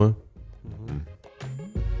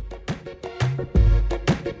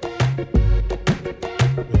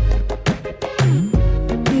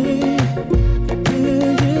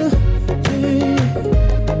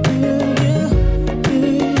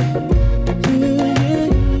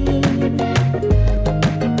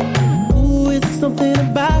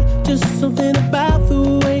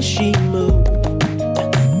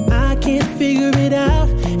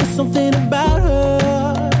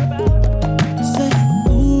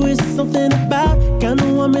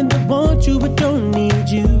woman that wants you but don't need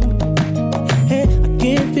you. Hey, I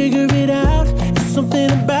can't figure it out. It's something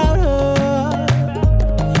about her.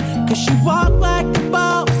 Cause she walk like a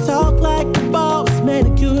boss, talk like a boss.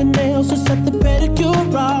 Manicure and nails to set the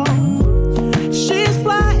pedicure off. She's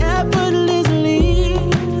fly effortlessly.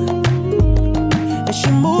 And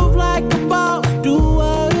she move like a boss. Do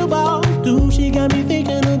what a boss do. She got me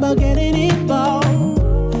thinking about getting involved.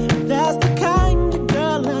 That's the kind of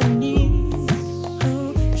girl I need.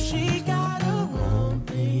 Oh, she got her own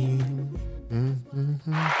thing.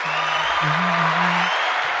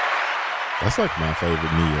 That's like my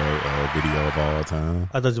favorite Neo video of all time.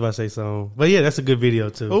 I thought you were about to say song. But yeah, that's a good video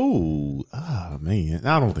too. Ooh, man.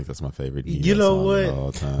 I don't think that's my favorite Neo You know song what? of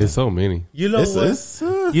all time. There's so many. You know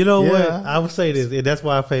what? You know what? yeah. I would say this, and that's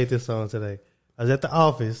why I played this song today. I was at the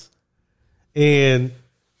office, and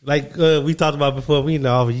like we talked about before, we in the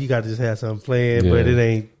office, you got to just have something playing, but it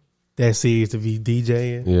ain't that serious to be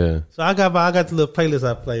DJing. Yeah. So I got the little playlist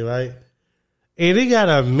I play, right? And it got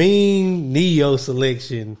a mean Neo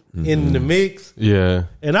selection in the mix. Yeah.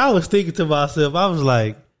 And I was thinking to myself, I was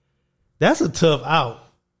like, that's a tough out.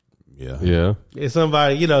 Yeah. Yeah. If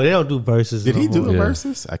somebody, they don't do verses. Did he do the Yeah.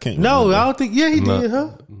 verses? I can't No, remember. I don't think. Yeah, he No. did, huh?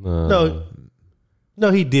 No.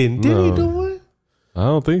 No, he didn't. Did he do one? I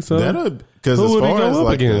don't think so. Because Who as would he far go as up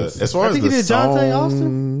like against? as far I as think the he did song, Jonte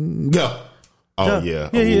Austin. Yeah. Oh John- yeah.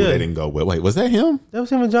 yeah, Ooh, yeah. That didn't go well. Wait, was that him? That was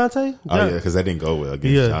him and Jonte? Oh yeah, because that didn't go well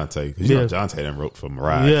against Yeah. Jonte. Because Yeah. Jonte done wrote for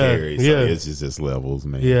Mariah Yeah, Carey, so yeah. it's just levels,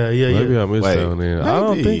 man. Yeah. Maybe I missed Wait, that one there. I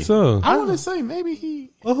don't maybe. think so. I want to say maybe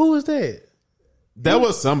he. Well, who was that? That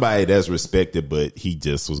was somebody that's respected, but he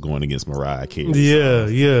just was going against Mariah Carey. Yeah.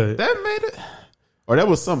 That made it. Or that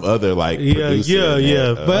was some other like producer.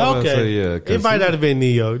 Yeah. that, But I was about to okay, say, yeah, 'cause it might he- not have been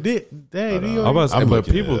Neo. Neo. I'm about to say, I'm but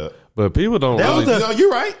looking people, it up. but people don't. That was really, No,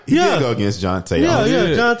 you're right. He Yeah. did go against Jonte. Yeah,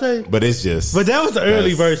 did. Jonte. But it's just. But that was the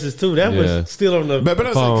early that's- verses too. That Yeah. was still on the. But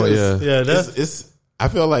I'm Phone, saying, 'cause yeah, that's it's. I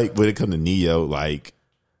feel like when it comes to Neo, like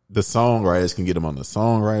the songwriters can get him on the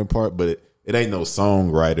songwriting part, but it ain't no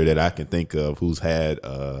songwriter that I can think of who's had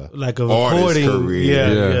like a artist recording.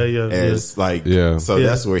 career Yeah. as like Yeah. So Yeah.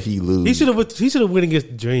 that's where he lose. He should have went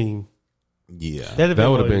against Dream. Yeah, That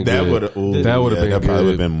That would've been that good. would have. That would've been That probably good.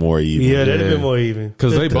 would have been more even. Yeah, that'd have Yeah. been more even.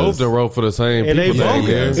 because they It both does. done wrote for the same And they people. both,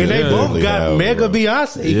 yeah, and they yeah, both yeah, got yeah, mega bro.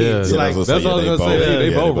 Beyonce Yeah. hits. Yeah, Like, that's what I was gonna say.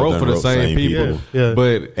 They both wrote for the same people. Yeah.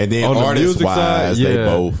 But And then on the artist music wise, side, they yeah.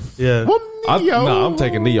 both. yeah. I'm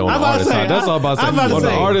taking Neo on I'm the about to artist say, side. That's all I'm about to say. I'm about to On the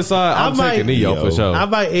say, artist side, I I'm might- taking Neo Neo. for sure. I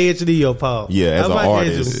might edge Neo, Paul. Yeah, as I an might edge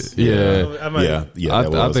artist. him. Yeah. I might. Yeah,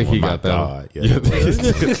 I think he got that God. one. Yeah,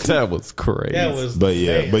 That was crazy. That was. But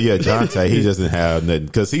yeah, Jonte, he doesn't have nothing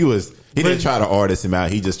because he didn't try to artist him out.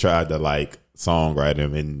 He just tried to like songwrite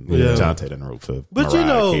him, and Yeah. Jonte didn't wrote for But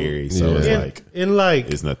Mariah Carey, so Yeah. it's and, like and like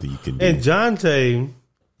it's nothing you can do. and Jonte.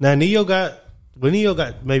 Now Neo got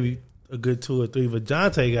maybe a good 2 or 3, but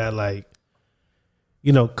Jonte got like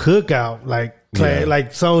cookout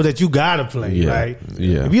like songs that you gotta play. Yeah. Right?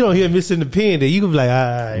 Yeah. If you don't hear Miss Independent, you can be like, all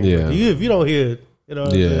right. Yeah. If you don't hear, what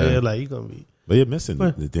I'm Yeah. saying? Like you gonna be. But you're missing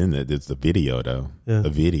then it's the video though. Yeah. The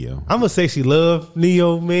video. I'm gonna say she love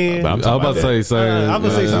Neo, man. But I'm I was talking about to say, same. I'm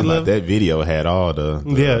gonna say she talking about love. that video had all the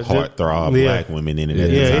Yeah, heartthrob yeah. black women in it at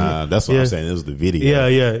Yeah. the time. That's what Yeah. I'm saying. It was the video.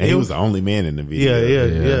 Yeah. And he was the only man in the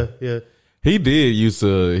video. Yeah. He used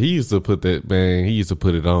to put that, man. He used to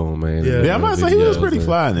put it on, man. Yeah. Yeah, I might say he was pretty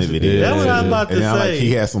fly in that video. That's what I was about to and then, say. Like,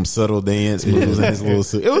 he had some subtle dance moves in his little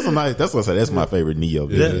suit. It was a nice. That's what I said. That's my favorite Neo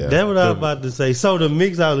video. That's what I was about to say. So the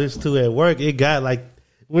mix I listened to at work, it got like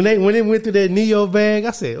when it went through that Neo bag,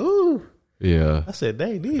 I said, ooh. Yeah. I said,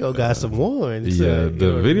 dang, Neo got some ones. Yeah,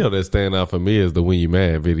 the video that stand out for me is the When You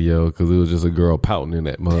Mad video because it was just a girl pouting in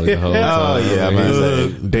that mug the whole time. yeah, man.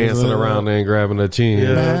 man. Dancing around there and grabbing her chin.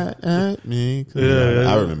 Yeah. Mad at me.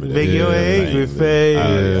 Yeah. I remember that. Make your Yeah. angry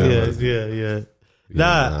face. Yeah.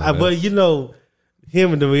 Nah, but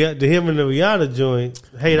him and the Rihanna joint,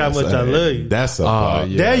 Hate How Much I Love You. That's a pop.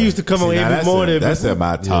 yeah. That used to come on every morning. That's in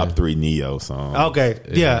my top 3 Neo songs. Okay,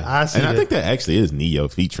 yeah, I see And that. I think that actually is Neo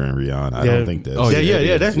featuring Rihanna. I don't think that's. Oh,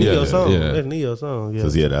 yeah, that's yeah, Neo's song. yeah. That's Neo's song. Yeah,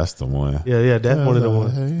 Because, that's the one. yeah, that's one of the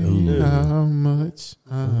ones. How much?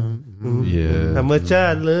 Yeah. How much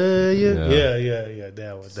I love you. Yeah. Yeah,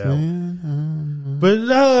 that one. But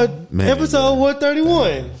Man, episode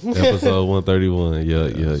 131. Episode 131.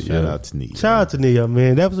 Yeah. Shout out to Neo. Shout out to Neo,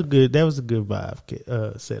 man. That was a good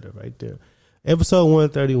vibe setup right there. Episode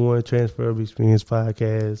 131, Transferable Experience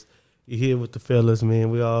Podcast. You're here with the fellas,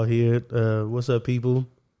 man. We all here. What's up, people?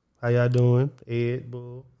 How y'all doing? Ed,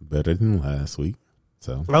 Bull. Better than last week.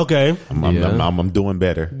 So Okay. I'm doing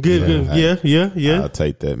better. Good. Yeah. I'll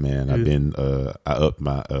take that, man. I've been I upped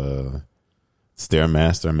my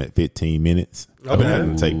Stairmaster. I'm at 15 minutes. I've been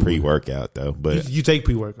having to take pre-workout though, but You take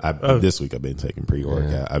pre-workout. this week I've been taking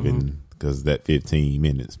pre-workout. I've been because that 15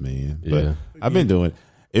 minutes, man. But Yeah. I've been doing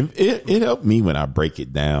it helped me when I break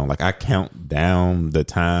it down. Like I count down the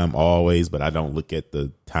time always, but I don't look at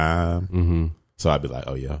the time. Mm-hmm. So I'd be like,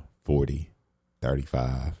 oh yeah, 40,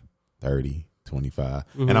 35, 30, 25.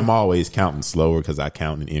 And I'm always counting slower because I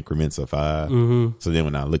count in increments of 5. So then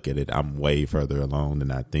when I look at it, I'm way further along than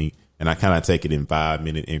I think. And I kind of take it in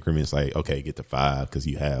 5-minute increments, like, okay, get to 5 because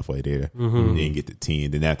you halfway there. Then get to 10.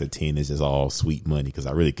 Then after 10, it's just all sweet money because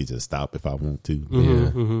I really could just stop if I want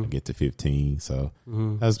to. I get to 15. So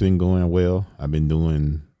that's been going well. I've been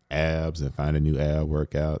doing abs and finding new ab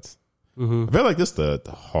workouts. I feel like this is the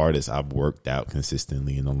hardest I've worked out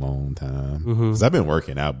consistently in a long time. Because I've been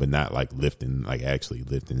working out, but not like lifting, like actually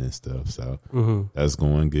lifting and stuff. So that's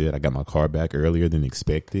going good. I got my car back earlier than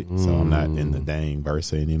expected. So I'm not in the dang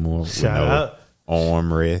Versa anymore. Shout with no out.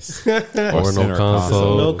 armrest Or no center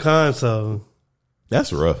console. No console.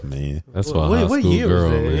 That's rough, man. That's for a high What school year girl,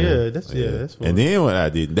 was that? man. That's fun. And then what I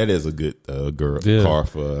did, that is a good car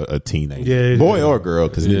for a teenager, Yeah, boy or girl,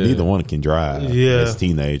 because Yeah. neither one can drive Yeah. as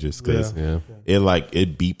teenagers. Because Yeah.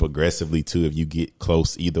 it beep aggressively too if you get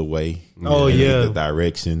close either way. Oh, in yeah. either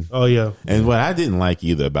direction. Oh yeah. And what I didn't like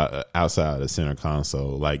either about outside the center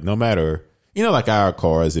console, like no matter, like our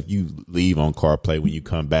cars, if you leave on CarPlay, when you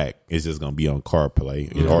come back, it's just going to be on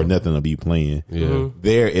CarPlay or nothing will be playing. Yeah.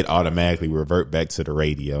 There, it automatically revert back to the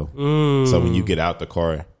radio. So when you get out the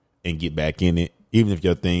car and get back in it, even if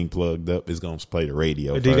your thing plugged up, it's going to play the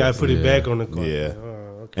radio. But then you gotta first. put it back on the car. Yeah.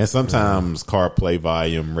 Oh, okay. And sometimes CarPlay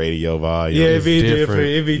volume, radio volume. Yeah, is it'd be different.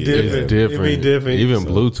 It'd be Yeah. different. It's different. It'd be different. Even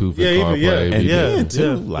Bluetooth Yeah, and even- CarPlay. yeah. it'd And be Yeah. then too,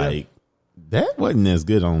 yeah. like that wasn't as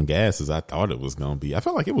good on gas as I thought it was going to be. I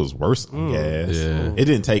felt like it was worse on gas. Yeah. It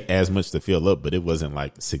didn't take as much to fill up, but it wasn't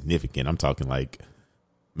like significant. I'm talking like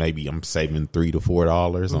maybe I'm saving $3 to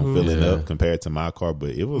 $4 on filling Yeah. up compared to my car, but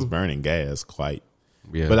it was burning gas quite.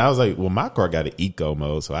 Yeah. But I was like, well, my car got an eco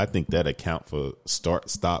mode, so I think that account for start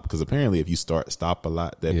stop because apparently if you start stop a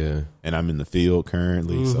lot, that Yeah. and I'm in the field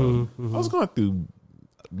currently, so I was going through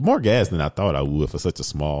more gas than I thought I would for such a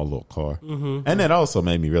small little car. And that also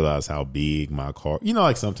made me realize how big my car.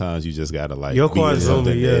 Like sometimes you just gotta like Your be car in is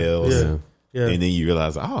something only, yeah, else, yeah. Yeah. and then you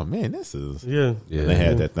realize, oh man, this is. Yeah. Yeah. They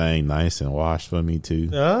had that thing nice and washed for me too.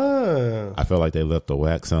 Ah. I felt like they left the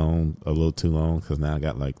wax on a little too long because now I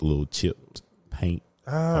got like little chipped paint.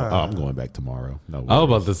 Ah. I'm going back tomorrow. No, I was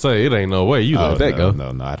about to say, it ain't no way you let that go.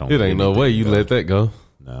 No, I don't. It ain't no way you go. let that go.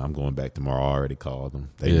 No, I'm going back tomorrow. I already called them.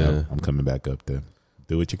 They Yeah. know I'm coming back up there.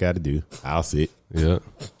 Do what you got to do. I'll sit. Yeah.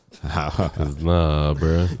 'Cause nah,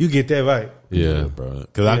 bro. You get that right. Yeah. bro.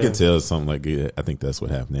 Because I can tell something like it. I think that's what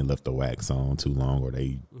happened. They left the wax on too long, or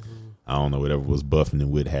they, I don't know, whatever was buffing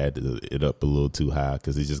and wood had it up a little too high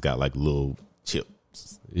because it just got like little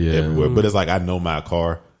chips Yeah. everywhere. But it's like I know my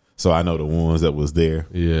car, so I know the ones that was there.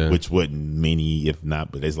 Yeah. which wasn't many, if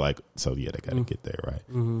not. But it's like, so yeah, they got to get there right,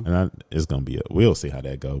 and it's gonna be. We'll see how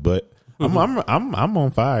that go, but. I'm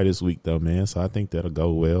on fire this week though, man. So I think that'll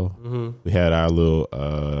go well. We had our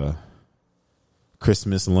little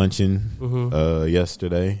Christmas luncheon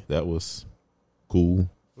yesterday. That was cool.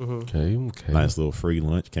 Okay. Nice little free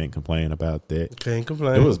lunch. Can't complain about that. Can't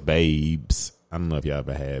complain. It was Babes. I don't know if y'all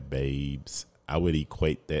ever had Babes. I would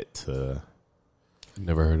equate that to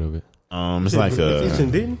Never heard of it. it's like It's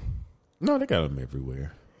in Denton? no, they got them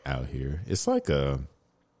everywhere out here. It's like a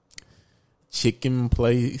chicken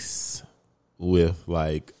place with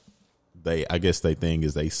like I guess they thing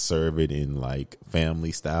is they serve it in like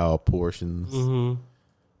family style portions,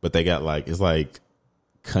 but they got like it's like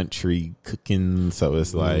country cooking, so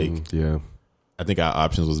it's like Yeah. I think our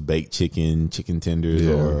options was baked chicken tenders,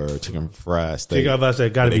 Yeah. or chicken fried steak. Think I was about to say,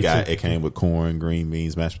 gotta But be chicken. it came with corn, green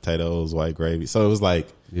beans, mashed potatoes, white gravy. So it was like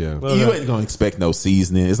Yeah. Well, you ain't gonna expect no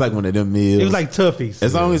seasoning. It's like one of them meals. It was like Toughies.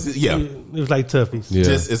 as long as It was like Toughies. Yeah.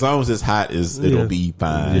 just as long as it's hot, it'll Yeah. be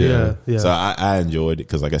fine. Yeah, yeah. So I enjoyed it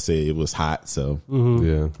because, like I said, it was hot, so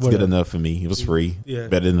Yeah. it's good enough for me. It was free. Yeah.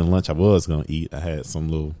 Better than the lunch I was gonna eat. I had some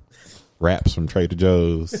little wraps from Trader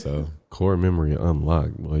Joe's. So Core memory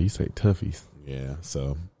unlocked. Boy, you say toughies. yeah,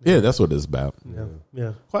 so yeah, that's what it's about. Yeah.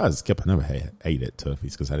 Yeah. Why I never ate at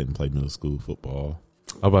Tuffy's because I didn't play middle school football.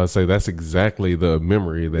 I'm about to say that's exactly the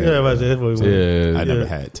memory that. Yeah, that's what it was. Yeah. I never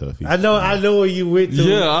had Tuffy's. I know where you went to.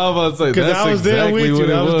 Yeah, I was about to say Because that's I was there exactly with what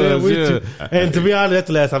you. it I was there was. with Yeah. you. And to be honest, that's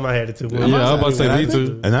the last time I had it too. Yeah, I was about to say And I me think-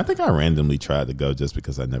 too. And I think I randomly tried to go just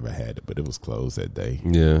because I never had it, but it was closed that day.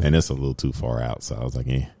 Yeah. And it's a little too far out, so I was like,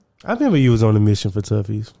 eh. I remember you was on a mission for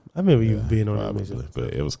Toughies. I remember you being on that Probably, mission.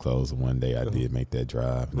 but it was closed. One day I did make that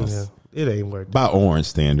drive. Yeah, That's- it ain't worth it. By Orange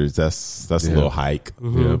standards, that's a little hike.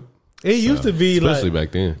 Yep. It used to be Especially like,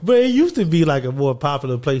 back then. but it used to be like a more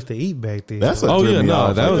popular place to eat back then. That's what Oh threw yeah, me no,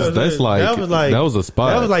 off. that's like that was a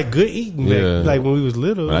spot. That was like good eating. Yeah. Like when we was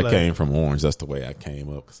little. When I like, came from Orange, that's the way I came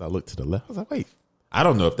up because I looked to the left. I was like, wait, I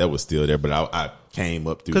don't know if that was still there, but I came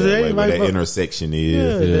up through 'Cause that it way ain't where right that up- intersection yeah,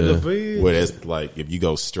 is. that Yeah. little bridge. Where it's like if you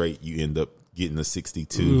go straight, you end up getting the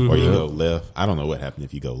 62, or you go left. I don't know what happened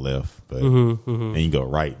if you go left, but and you go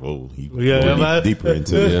right. Whoa, you Yeah, going right. deeper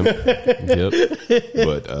into it. Yep.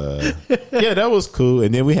 But yeah, that was cool.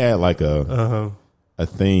 And then we had like a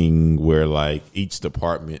thing where like each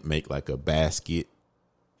department make like a basket,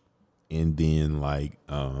 and then like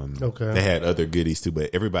Okay. they had other goodies too. But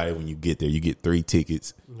everybody, when you get there, you get 3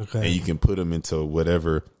 tickets, Okay. and you can put them into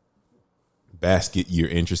whatever basket you're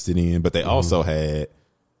interested in. But they also had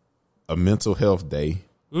a mental health day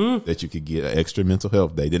that you could get, an extra mental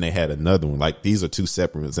health day. Then they had another one. Like these are 2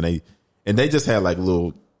 separate ones, and they just had like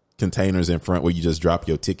little containers in front where you just drop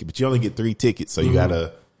your ticket, but you only get 3 tickets, so you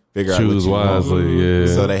gotta figure Choose out what you want. wisely. Yeah.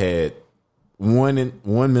 So they had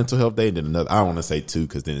one mental health day, and then another. I don't want to say 2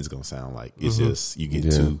 because then it's gonna sound like it's just you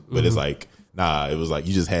get 2, but it's like nah. It was like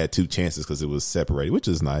you just had 2 chances because it was separated, which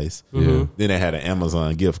is nice. Yeah. Then they had an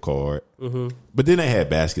Amazon gift card, but then they had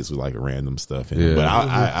baskets with like random stuff in it. Yeah. But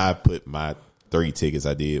I put my 3 tickets.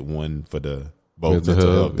 I did one for the both Mental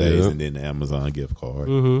mental health, health days, yeah. and then the Amazon gift card.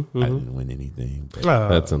 I didn't win anything, but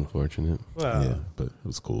That's unfortunate. yeah, but it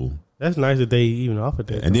was cool. That's nice that they even offered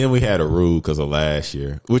that. And then we had a rule because of last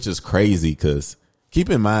year, which is crazy. Because keep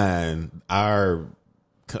in mind,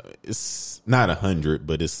 it's not 100,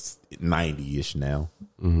 but it's 90-ish now.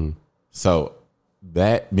 So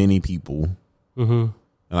that many people, and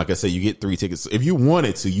like I said, you get 3 tickets. If you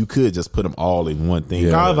wanted to, you could just put them all in one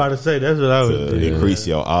thing. I was about to say that's what I would To do. increase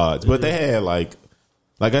your odds. But they had like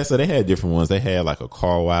I said, they had different ones. They had like a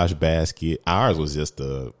car wash basket. Ours was just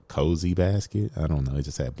a cozy basket. I don't know. It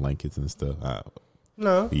just had blankets and stuff.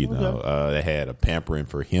 No, You know, they had a pampering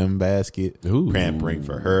for him basket, Ooh. pampering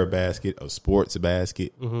for her basket, a sports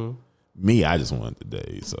basket. Me, I just wanted the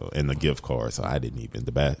day, and the gift card, so I didn't even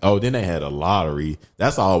the basket. Oh, then they had a lottery.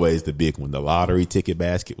 That's always the big one. The lottery ticket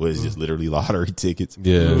basket was just literally lottery tickets.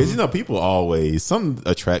 Yeah. Because people always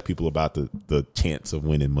attract people about the chance of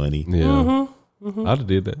winning money. Yeah. I'd have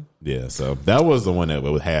did that. Yeah, so that was the one that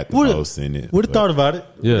had the Would- most in it. Would have But- thought about it.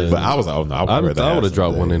 Yeah. But I was like, oh no, I would have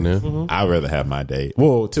dropped one in there. I'd rather have my day.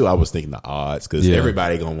 Well, too, I was thinking the odds because Yeah.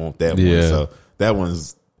 everybody gonna want that one. Yeah. So that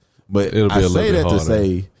one's. But It'll be I a little say bit that to harder.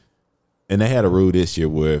 say, and they had a rule this year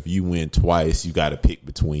where if you win twice, you got to pick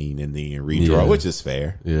between and then redraw, Yeah. which is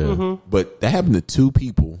fair. Yeah. But that happened to 2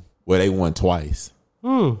 people where they won twice.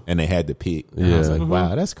 And they had to pick. And I was Yeah. like,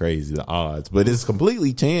 wow, that's crazy, the odds. But it's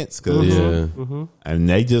completely chance because Yeah. and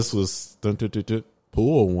they just was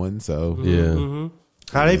pull one. So Yeah.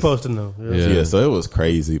 How they supposed to know? Yeah. yeah, so it was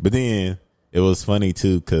crazy. But then it was funny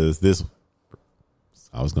too because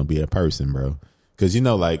I was gonna be a person, bro. Because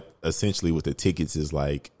like essentially with the tickets is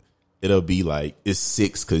like it'll be like it's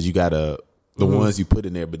 6 because you gotta the ones you put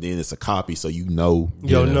in there, but then it's a copy, so Your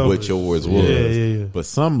what numbers. yours was. Yeah. But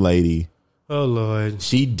some lady, Oh Lord.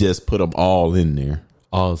 she just put them all in there,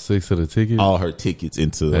 All 6 of the tickets. all her tickets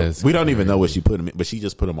into. That's We don't even know what she put them in, but she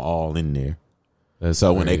just put them all in there. That's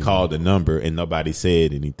So when they crazy. called the number and nobody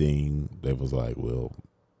said anything, they was like, "Well,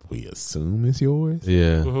 we assume it's yours."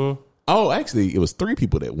 Yeah. Oh, actually, it was 3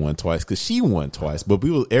 people that won twice because she won twice. But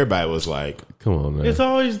everybody was like, Come on, man. It's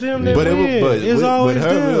always them that but it win. was, It's always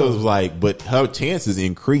her, them. it was like, but her chances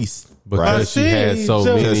increased. because Right, she had so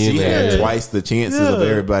So- because many in she had there. twice the chances of Yeah.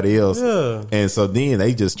 everybody else. Yeah. And so then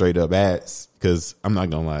they just straight up asked, because I'm not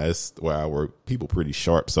gonna lie, that's where I work. People pretty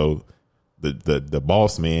sharp. So the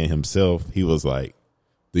boss man himself, he was like,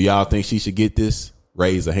 "Do y'all think she should get this?"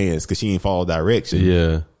 Raise her hands because she ain't follow direction.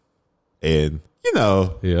 Yeah. And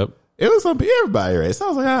Yep. it was something everybody raised. So I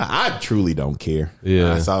was like, I truly don't care.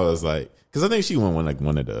 Yeah. So I was like, because I think she won one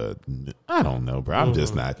of the. I don't know, bro. I'm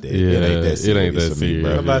just not there. Yeah, It ain't that it ain't serious that for me, serious.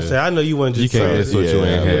 bro. I'm about to say, I know you wasn't You just can't saying- miss what you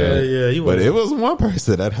ain't Yeah, had. Yeah, you But wasn't. it was one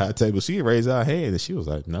person at high table. She raised her hand and she was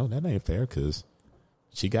like, "No, that ain't fair because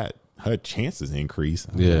she got her chances increased."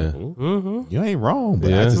 I was Yeah. like, "Ooh, you ain't wrong,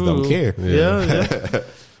 but I Yeah. just don't care." Yeah.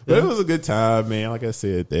 But it was a good time, man. Like I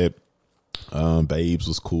said, that Babes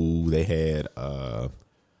was cool. They had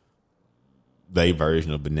their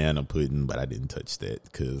version of banana pudding, but I didn't touch that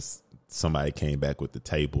because somebody came back with the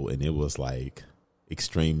table and it was like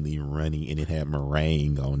extremely runny and it had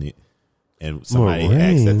meringue on it. And somebody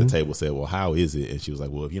asked at the table, said, "Well, how is it?" And she was like,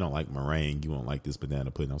 "Well, if you don't like meringue, you won't like this banana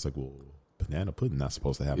pudding." I was like, "Well, banana pudding not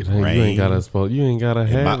supposed to have You meringue. ain't gotta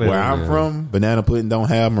have that. Where I'm in there. from, banana pudding don't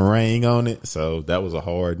have meringue on it, so that was a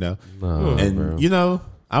hard no. No, And bro. you know,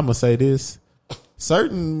 I'm gonna say this: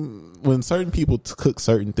 when certain people cook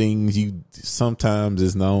certain things, you sometimes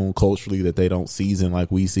it's known culturally that they don't season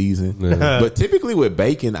like we season. But typically with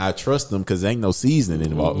bacon, I trust them because there ain't no seasoning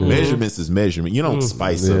involved. Measurements is measurement. You don't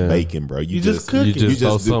spice up bacon, bro. You just cook You it. just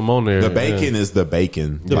throw something on there. The bacon is the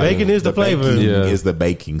bacon. The bacon is the flavor. bacon Yeah. is the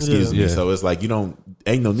baking. Excuse me. Yeah. So it's like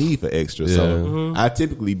ain't no need for extra. Yeah. So I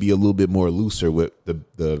typically be a little bit more looser with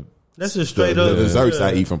the That's just straight up. the desserts yeah.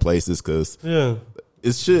 I eat from places because Yeah.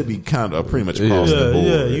 it should be kind of pretty much across the board.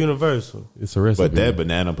 Yeah, universal. It's a recipe. But that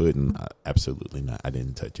banana pudding, absolutely not. I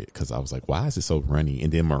didn't touch it because I was like, why is it so runny?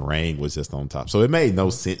 And then meringue was just on top. So it made no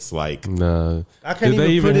sense. Like, Nah. I can't Did they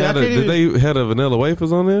even even put it. I have can't even. Did they had a vanilla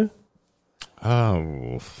wafers on there?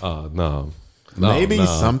 oh, No. maybe no.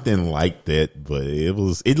 something like that. But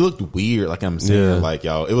it looked weird. Like I'm saying, Yeah. like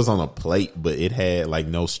y'all, it was on a plate, but it had like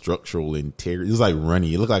no structural interior. It was like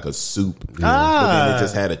runny. It looked like a soup. But then it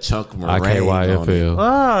just had a chunk of meringue on it.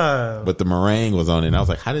 IKYFL. But the meringue was on it. And I was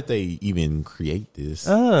like, how did they even create this?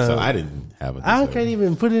 So I didn't have a I dessert. can't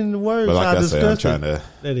even put it in the words. But like how I said, I'm disgusting trying to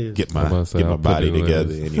that is. get I'm about my to say, I'll put body it in together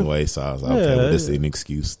this. anyway. So I was like, okay, Yeah. well, this is an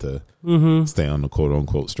excuse to stay on the quote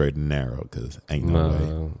unquote straight and narrow because ain't no way.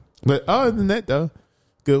 No. But other than that, though,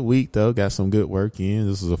 good week though. Got some good work in.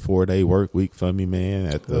 This was a 4-day work week for me, man.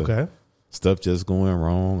 At the Okay. stuff just going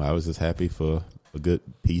wrong, I was just happy for a good,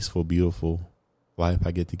 peaceful, beautiful life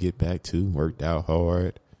I get to get back to. Worked out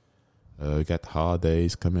hard. Got the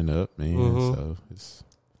holidays coming up, man. So it's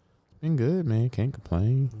been good, man. Can't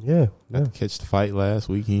complain. Yeah. Got to catch the fight last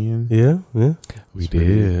weekend. Yeah. Yeah. We Pretty-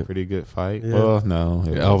 did. pretty good fight. Yeah. Well, no,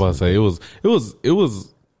 I was about to say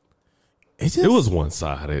it was one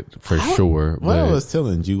sided for sure. What I But was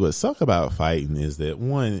telling you, what suck about fighting is that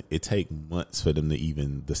one, it take months for them to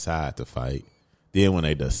even decide to fight. Then when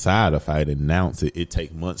they decide to fight and announce it, it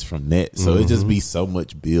take months from that. So it just be so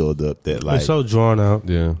much build up that like It's so drawn out.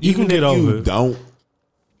 yeah. You can even get if over you it. don't.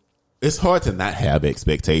 It's hard to not have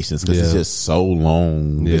expectations because it's Yeah. just so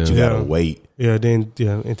long that you Yeah. gotta wait. Yeah. Then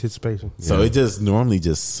anticipation. So it just normally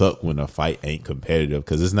just suck when a fight ain't competitive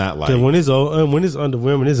because it's not like Because when it's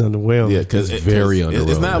underwhelming, it's underwhelming. yeah, because It's very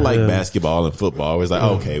it's not underwhelming. like Yeah. basketball and football. Where it's like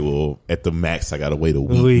okay, well at the max I gotta wait a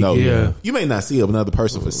week. week, No, yeah. you may not see another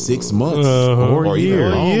person for 6 months Or or a even year.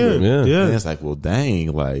 longer. Yeah. Yeah. And it's like well,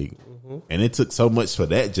 dang, like, and it took so much for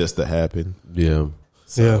that just to happen. Yeah.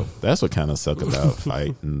 So Yeah. that's what kind of suck about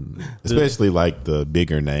fighting, especially like the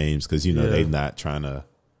bigger names because you know Yeah. they not trying to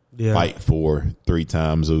Yeah. fight 3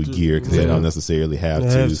 times a year because they Yeah. don't necessarily have They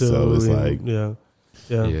to. have to, So it's yeah. like, Yeah.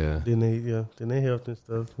 Yeah. Then they help and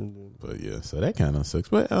stuff. but yeah, so that kind of sucks.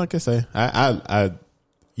 But like I say, I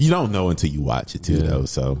you don't know until you watch it too, Yeah. though.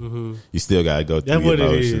 So you still gotta go through That's what your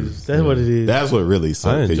it emotions. is. That's what it is. That's what really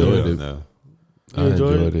sucks. 'Cause you enjoyed don't it. know. I You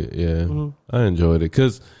enjoyed enjoyed it. Yeah. I enjoyed it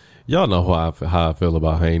because y'all know how I feel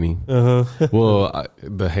about Haney. Well,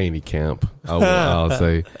 the Haney camp, I'll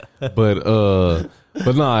say, but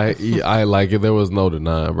no, I like it. There was no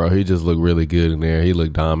denying, bro. He just looked really good in there. He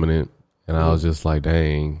looked dominant, and I was just like,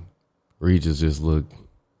 dang, Regis just looked,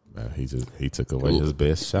 He took away his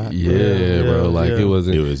best shot. yeah, bro. Like yeah. it He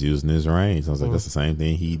wasn't. was using his range. I was like, that's the same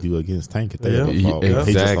thing he do against Tank if they Yeah. ever fought. He's just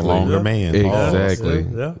a Exactly. longer Yeah. man. Exactly.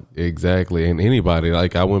 Yeah. Exactly. And anybody,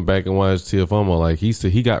 like I went back and watched Tiafomo, like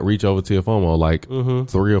he got reach over Tiafomo like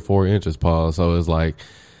 3 or 4 inches, Paul. So it's like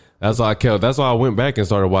that's why I went back and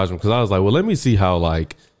started watching because I was like, well, let me see how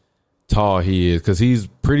like tall he is because he's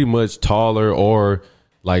pretty much taller or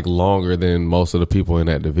like longer than most of the people in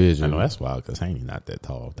that I division. know that's wild because Haney not that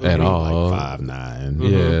tall At He all. like 5'9".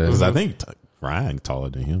 Yeah. because I think Ryan taller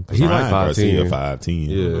than him. He like Ryan 5'10".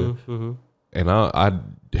 5'10". Yeah. And I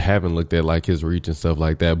haven't looked at like his reach and stuff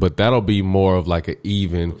like that, but that'll be more of like an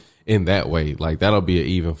even in that way. Like that'll be an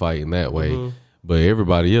even fight in that way. But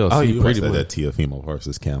everybody else, Oh, he you pretty watched much. that Teofimo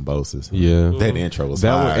versus Cambosis. Yeah. That intro was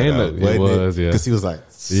That fire, was- though, and it wasn't was, yeah. Because he was like,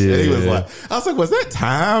 Yeah. he was like, I was like, was that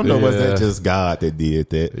timed or was Yeah. that just God that did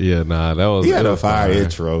that? Yeah, nah, that was. He had it a was fire fire.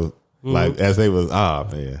 intro. Like as they was,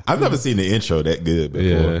 man, I've never seen the intro that good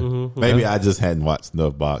before. Yeah. Maybe I just hadn't watched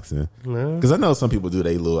enough boxing because I know some people do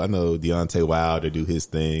they little. I know Deontay Wilder do his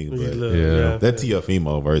thing, but Yeah. that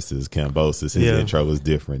Teofimo versus Cambosis, his Yeah. intro was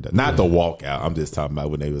different. Not the walkout. I'm just talking about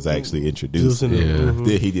when they was actually introduced. Juicing it. Yeah.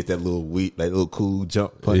 Then he did that little cool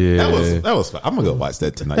jump punch. Yeah. That was fun. I'm gonna go watch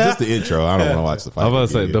that tonight. Just the intro. I don't want to watch the fight. I'm about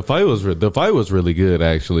to say again. the fight was really good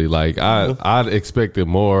actually. Like I'd expected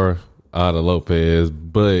more out of Lopez,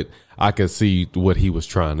 but I could see what he was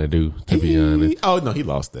trying to do. To be honest, Oh no, he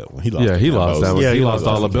lost that one. He lost. yeah, he lost that one. Yeah, he he lost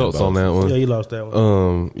all the belts on that one. Yeah, he lost that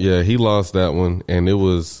one. Yeah, he lost that one, and it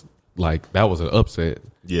was like that was an upset.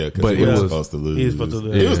 Yeah, But because he it was was- supposed to lose. he was supposed to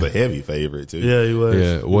lose. It was Yeah. the heavy favorite too. Yeah, he was.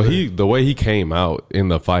 Yeah, well, the way he came out in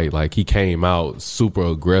the fight, like he came out super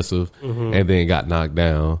aggressive, and then got knocked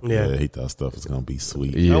down. Yeah. He thought stuff was gonna be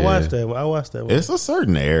sweet. Yeah. I watched that one. It's a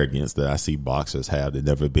certain arrogance that I see boxers have that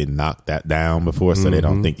never been knocked that down before, so they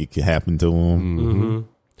don't think it could happen to them.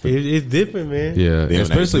 It's different, man. Yeah, Then when they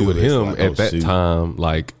especially do with it, it's him like, at oh, that shoot. time.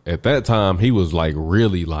 Like at that time, he was like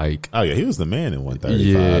really like. Oh yeah, he was the man in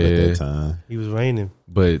 135 at Yeah. that time. He was reigning.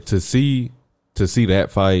 But to see that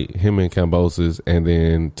fight, him and Kambosos, and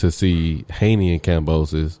then to see Haney and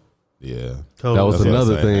Kambosos, Yeah, Totally. that was That's what I'm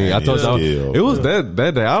another saying, thing. man. I told Yeah. y'all Skill. it was that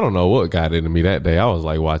day. I don't know what got into me that day. I was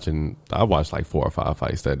like I watched like 4 or 5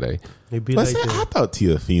 fights that day. It be but like see, I that. thought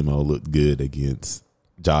Teofimo looked good against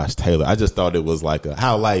Josh Taylor. I just thought it was like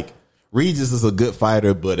how like Regis is a good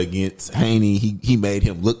fighter, but against Haney, he made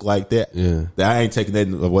him look like that. Yeah. That I ain't taking that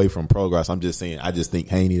away from Progress. I'm just saying, I just think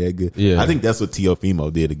Haney that good. Yeah. I think that's what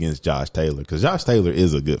Teofimo did against Josh Taylor, because Josh Taylor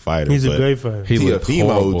is a good fighter. He's a but great fighter. He looked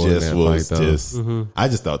horrible Teofimo in just that was fight, though. just. I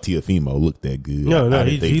just thought Teofimo looked that good. No, I didn't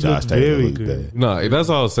he think Josh looked Taylor very looked good. that. No, that's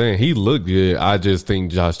all I was saying. He looked good. I just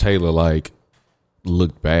think Josh Taylor like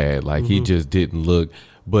looked bad. Like he just didn't look.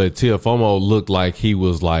 But Teofimo looked like he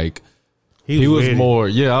was like. He was ready. more,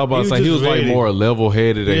 yeah, I was about to He say, was he was just like ready. more level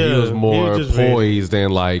headed and Yeah, he was he more was just ready. poised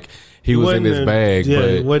and like he was in wasn't his bag. Yeah,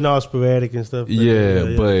 it But wasn't all sporadic and stuff.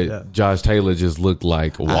 yeah, but yeah. Josh Taylor just looked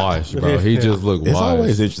like washed, bro. He just looked It's washed.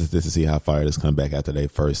 always interesting to see how fighters come back after their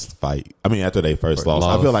first fight. I mean, after their first loss.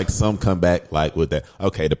 I feel like some come back like with that.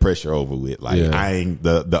 Okay, the pressure over with. Like Yeah. I ain't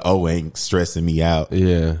the O ain't stressing me out.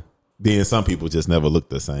 Yeah. Then some people just never look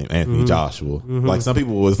the same. Anthony Joshua. Like some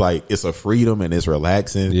people was like it's a freedom and it's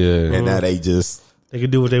relaxing. Yeah. and now they just. They can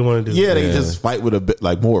do what they want to do. Yeah, they Yeah. just fight with a bit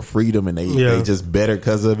like more freedom, and they just better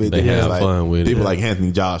because of it. They Then it's have like fun with it. people like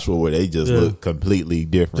Anthony Joshua, where they just Yeah. look completely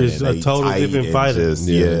different. Just and a they total tight different and fighter. Just,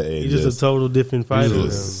 Yeah. and He's just a total different fighter.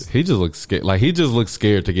 He just looks scared. Like he just looks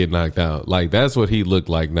scared to get knocked out. Like that's what he looked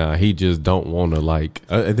like now. He just don't want to like.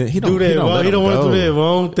 and then he do that wrong. He don't want to do that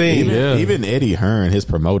wrong thing. Even, Yeah. even Eddie Hearn, his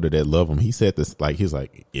promoter that love him, he said this like he's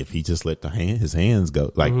like if he just let his hands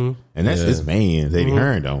go, like, and that's Yeah. his man. Eddie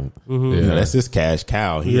Hearn don't, you know, Yeah. that's his cash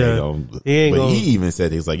cow. He Yeah. ain't gonna. He ain't but gonna- he even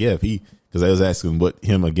said he's like, yeah, if he, because I was asking what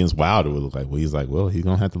him against Wilder would look like. Well, he's like, well, he's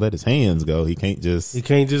gonna have to let his hands go. He can't just. He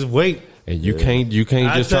can't just wait. And you can't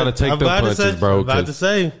just try to take I'm the about to punches, say- bro. I'm about to 'cause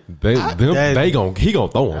say. he that- gonna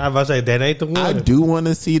throw I'm him. about to say that ain't the one. I do want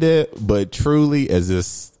to see that, but truly, as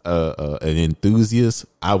this an enthusiast,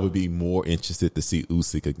 I would be more interested to see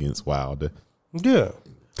Usyk against Wilder. Yeah.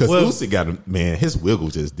 Because Well- Usyk got a man, his wiggle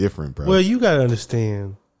just different, bro. Well, you got to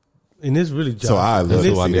understand, and this really so I love That's to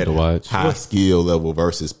who I see need that to watch. high skill level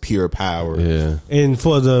versus pure power. Yeah. and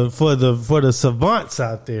for the savants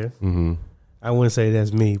out there, I wouldn't say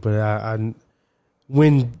that's me, but I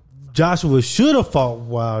when Joshua should have fought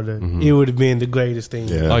Wilder, it would have been the greatest thing.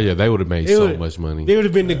 Yeah. Oh yeah, they would have made It so would- much money. It would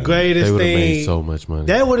have been the greatest They would have thing. made so much money.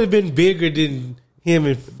 That would have been bigger than him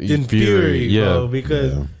and than Fury, yeah. bro,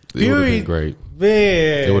 because It would have Fury, been great.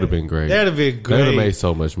 man, It would have been great. That'd have been They great. would have made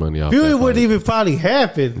so much money off Fury that wouldn't fight. even probably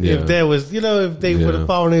happen Yeah. if that was, if they Yeah. would have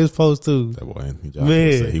fought when they was supposed to. That boy Anthony Joshua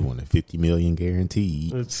Man. said he wanted $50 million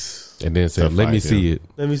guaranteed. And then said, To "Let me fight see him. it."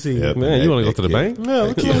 Let me see. Yeah, Man, you want to go to the bank?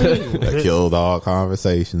 No, That killed all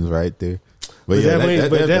conversations right there. But yeah, that when- that,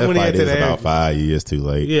 but that, that that when he fight had to is the about act- 5 years too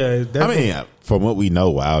late. Yeah, I mean, from what we know,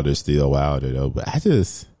 Wilder's still Wilder though. But I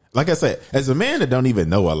just, like I said, as a man that don't even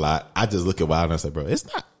know a lot, I just look at Wilder and say, bro, it's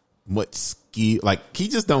not much skill. Like he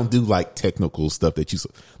just don't do like technical stuff that you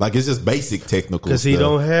like. It's just basic technical because stuff. he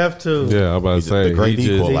don't have to. Yeah, I'm about to He's say the great he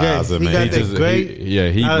just, equalizer, he man. got He that just- great-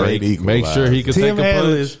 he Great make sure he can Tim take a punch.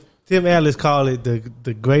 Atlas, Tim Atlas called it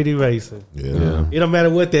the great eraser. Yeah, It don't matter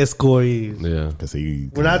what that score is. Yeah, because he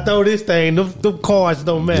When I throw this thing, them cards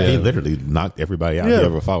don't matter. he literally knocked everybody out Yeah. he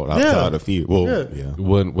ever fought outside of Fury. Well, Yeah. yeah.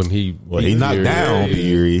 when he He knocked Fury, down yeah.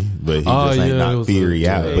 Fury, but he Oh, just ain't yeah, it knocked was Fury a-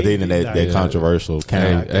 out. yeah, But then he that knocked him. controversial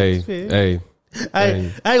count. Hey, I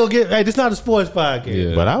ain't gonna get. Hey, this not a sports podcast.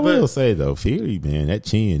 Yeah. But I will say though, Fury, man, that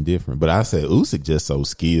chin different. But I said Usyk just so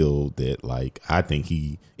skilled that like I think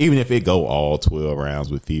he, even if it go all 12 rounds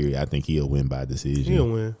with Fury, I think he'll win by decision. He'll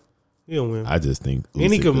win. He'll win. I just think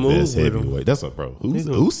And he Usyk can the move best with him. heavyweight. That's what, bro. He can-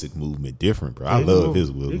 Usyk movement different, bro. I He can love move. his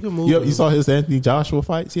He movement. can move You with him. saw his Anthony Joshua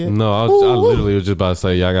fights yet? No, I literally was just about to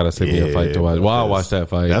say, y'all got to send me a fight to watch. Well, I watched that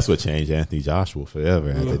fight. That's what changed Anthony Joshua forever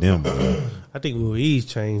after them, bro. I think Ruiz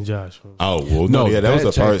changed Joshua. Oh, well, No, no, yeah, that was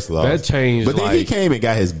the first loss. that changed, But then he like- came and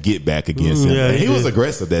got his get back against him. Yeah, And he he was did.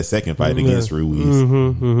 aggressive that second fight against Ruiz.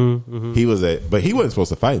 He was but he wasn't supposed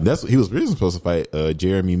to fight him. He was really supposed to fight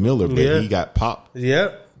Jeremy Miller, but Yeah. he got popped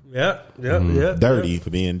Yep. dirty for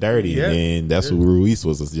being dirty. Yeah. And then that's what Ruiz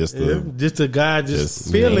was just Yeah. Just a guy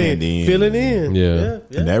just filling filling in. in. Yeah.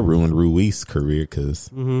 and that ruined Ruiz's career because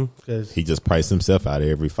Because he just priced himself out of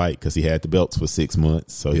every fight because he had the belts for 6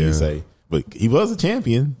 months. So Yeah. he say, but he was a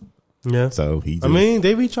champion. yeah. So he just, I mean,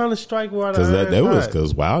 they be trying to strike while because the that was iron's hot.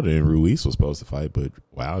 because Wilder and Ruiz was supposed to fight, but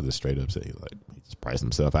Wilder straight up said he just priced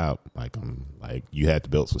himself out. Like you had the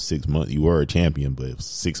belts for 6 months. You were a champion, but it was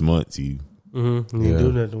 6 months. He didn't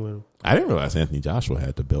do nothing with him. I didn't realize Anthony Joshua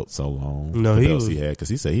had the belt so long. No, the he belts was- he had because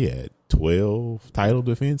he said he had 12 title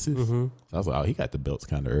defenses. So I was like, oh, he got the belts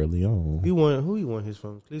kind of early on. He won. Who he won his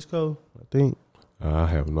from? Klitschko, I think. I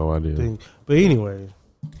have no idea. But anyway,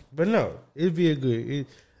 but no, it'd be a good.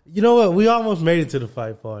 You know what? We almost made it to the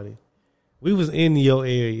fight party. We was in your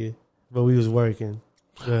area, but we was working.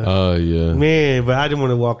 Yeah. Man, but I didn't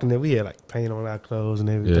want to walk in there. We had like paint on our clothes and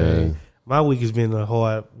everything. Yeah. My week has been a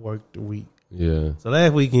hard work week. Yeah. So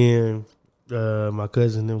last weekend, my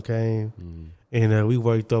cousin and them came, and we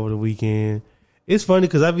worked over the weekend. It's funny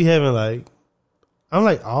because I be having I'm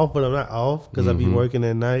like off, but I'm not off because I be working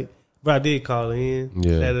at night. But I did call in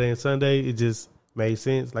Saturday and Sunday. It just made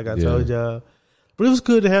sense, like I told y'all. But it was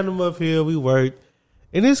good to have them up here. We worked,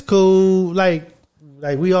 and it's cool. Like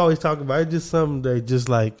we always talk about, it's just something that just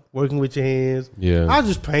like working with your hands. Yeah. I was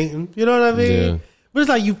just painting. You know what I mean? Yeah. But it's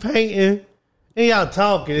like you painting and y'all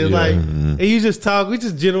talking. It's like, and you just talk. We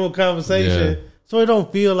just general conversation. Yeah. So it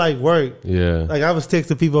don't feel like work. Yeah. Like I was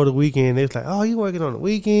texting people over the weekend. They was like, "Oh, you working on the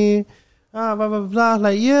weekend?" Blah blah blah.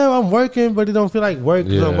 Like, yeah, I'm working, but it don't feel like work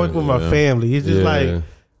because I'm working with my family. It's just like,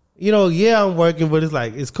 I'm working, but it's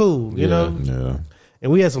like it's cool, you know. Yeah.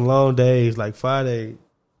 And we had some long days. Like Friday,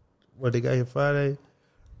 they got here Friday.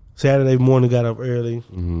 Saturday morning, got up early,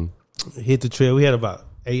 hit the trail. We had about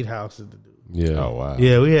 8 houses to do. Yeah. Oh, wow.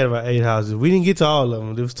 Yeah, we had about 8 houses. We didn't get to all of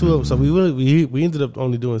them. There was 2 of them, so we ended up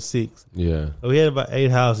only doing 6. Yeah. So we had about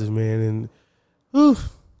 8 houses, man, and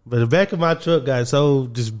but the back of my truck got so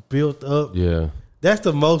just built up. Yeah. That's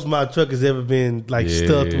the most my truck has ever been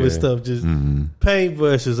stuffed with stuff, just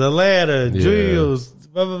paintbrushes, a ladder, drills,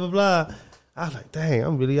 blah blah blah blah. I was like, dang,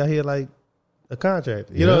 I'm really out here like a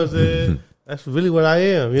contractor. You know what I'm saying? That's really what I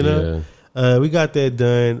am. You know. We got that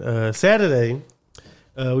done Saturday.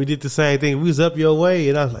 We did the same thing. We was up your way,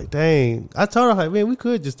 and I was like, dang. I told her, like, man, we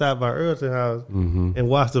could just stop by Earlton House and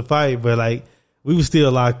watch the fight, but like, we was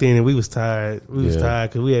still locked in, and we was tired. We was tired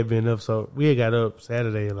because we had been up. So we had got up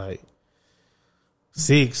Saturday at like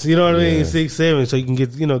 6. You know what I mean? 6, 7, so you can get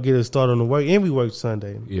a start on the work. And we worked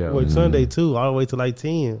Sunday. Yeah. We worked Sunday too, all the way to like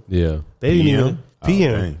 10. Yeah. They didn't even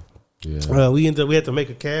PM. dang. Yeah. We had to make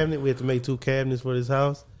a cabinet. We had to make 2 cabinets for this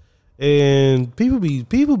house, and people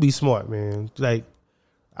be smart, man. Like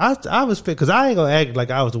I respect, because I ain't gonna act like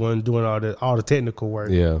I was the one doing all the technical work.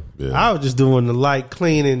 Yeah. I was just doing the light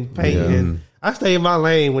cleaning, painting. I stay in my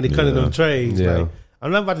lane when it comes to them trades. Yeah. Like,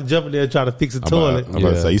 I'm not about to jump in there and try to fix a toilet. I'm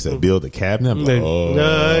about to say, you said build a cabinet. I'm like,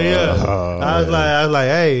 I was like,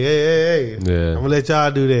 hey, Yeah. I'm gonna let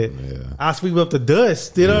y'all do that. Yeah. I sweep up the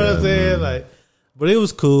dust. You know what I'm saying? Like, but it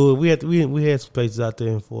was cool. We had some places out there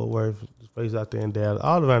in Fort Worth, places out there in Dallas,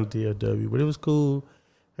 all around the DFW. But it was cool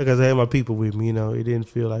because I had my people with me. You know, it didn't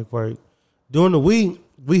feel like work. During the week,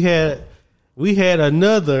 we had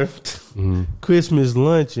another Christmas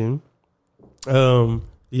luncheon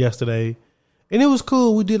yesterday. And it was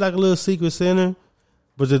cool. We did like a little secret Santa.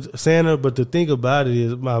 But the thing about it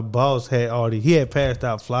is my boss had passed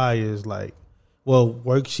out flyers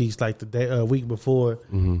worksheets like the week before.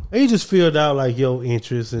 And he just filled out like your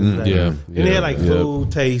interests and and they had like food,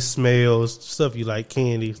 taste, smells, stuff you like,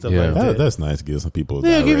 candy, stuff like that. That's nice to give some people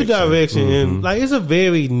Yeah, give you direction. And like it's a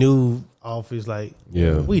very new office. Like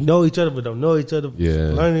we know each other but don't know each other.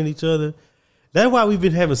 Learning each other. That's why we've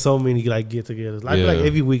been having so many like get-togethers. Like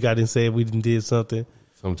every week I didn't say we did something.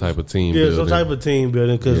 Some type of team building. Some type of team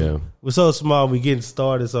building because we're so small. We getting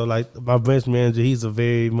started. So like my branch manager, he's a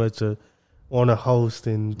very much on a host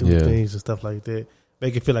and do things and stuff like that.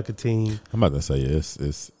 Make it feel like a team. I'm about to say it's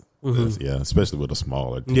especially with a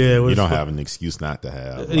smaller team. Yeah, you don't have an excuse not to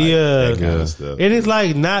have that kind of stuff. And it's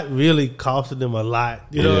like not really costing them a lot.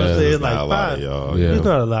 You know what I'm saying? It's Like not a lot of y'all. It's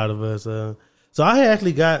not a lot of us. So I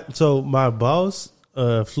actually got my boss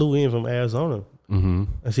flew in from Arizona, and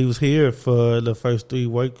she was here for the first 3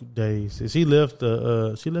 work days. And she left.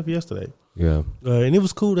 She left yesterday. Yeah. And it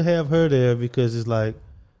was cool to have her there because it's like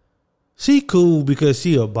she cool because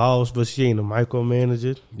she a boss, but she ain't a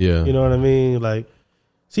micromanager. Yeah. You know what I mean? Like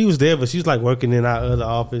she was there, but she was like working in our other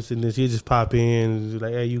office, and then she just pop in and just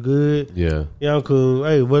like, "Hey, you good? Yeah. Yeah, I'm cool.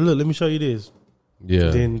 Hey, well, look, let me show you this."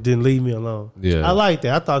 Yeah. Then leave me alone. Yeah. I like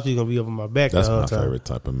that. I thought she was gonna be over my back. That's the whole my time. favorite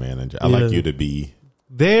type of manager. I like you to be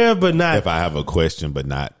There, but not. if I have a question, but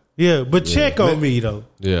not. Yeah, but check on me though.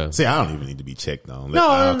 Yeah. See, I don't even need to be checked on. No,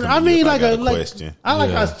 I'll come I to you mean if like got a like. question. I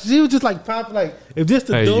like Yeah. how she was just like pop like if this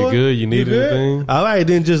the Hey, door. you good? You need good? anything? All right,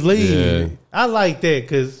 then just leave. Yeah. I like that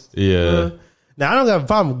because Yeah. now I don't have a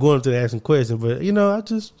problem going up to asking questions, but I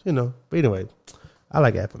just But anyway, I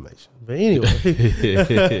like affirmation. But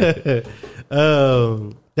anyway,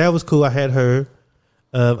 that was cool. I had her.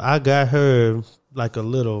 I got her like a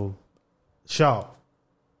little shawl,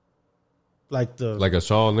 like Like a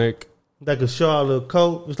shawl neck. like a shawl, little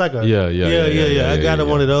coat. It's like a Yeah. I got her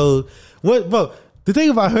one of those. What? Bro, the thing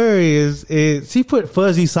about her is she put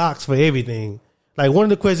fuzzy socks for everything. Like one of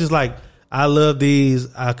the questions, like I love these.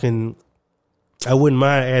 I wouldn't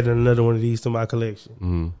mind adding another one of these to my collection.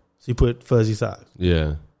 Mm-hmm. She put fuzzy socks.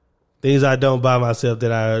 Yeah. Things I don't buy myself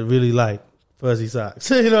that I really like. Fuzzy socks.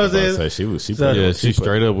 You know what I'm saying? She So- put, She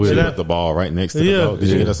straight up with she it. put the ball right next to the Yeah. ball. Did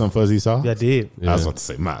you get us some fuzzy socks? Yeah, I did. I was about to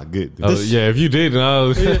say, my goodness. Oh, yeah, if you didn't, I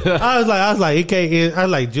was, I was like, it can't. I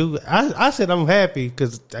was like, Ju. I said I'm happy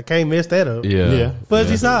because I can't mess that up. yeah.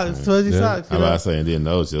 Fuzzy socks. Fuzzy Yeah. socks. I was about to say, and then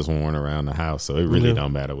those just worn around the house, so it really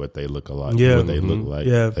don't matter what they look like. Yeah. What they look like.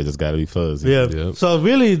 Yeah. They just got to be fuzzy. Yeah. Yep. So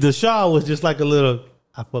really, the shawl was just like a little.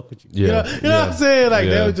 I fuck with you. Yeah. You know what I'm saying? Like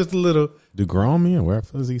Yeah. that was just a little. Do grown men wear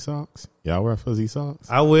fuzzy socks? Y'all wear fuzzy socks?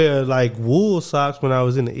 I wear like wool socks when I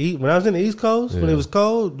was in the East. When I was in the East Coast, when Yeah. it was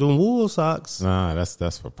cold, doing wool socks. Nah,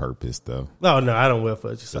 that's for purpose though. No, I don't wear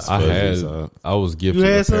fuzzy socks. I was gifted You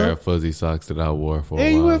a had pair some? of fuzzy socks that I wore for Yeah,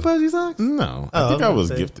 a you while. wear fuzzy socks? No, Oh, I think I I was was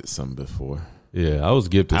gonna say. gifted some before. Yeah, I was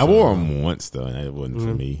gifted. I some. wore them once though, and it wasn't Mm-hmm.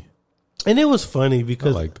 for me. And it was funny I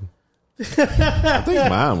because liked them. I think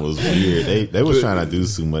mine was weird. They was trying to do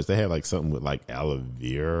too much. They had like something with like aloe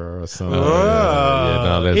vera or something. Yeah,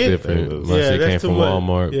 no, that's it- different. My shit came that's from too much.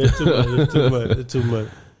 Walmart. Yeah, too much. It's too much. It's too much.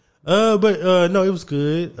 But no, it was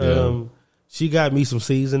good. Yeah. She got me some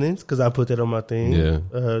seasonings because I put that on my thing. Yeah.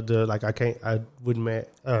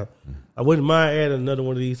 I wouldn't mind adding another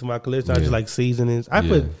one of these to my collection. I just Yeah. like seasonings. I Yeah.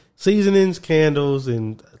 put seasonings, candles,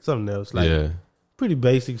 and something else. Like Yeah, pretty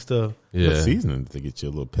basic stuff. What yeah. seasoning to get you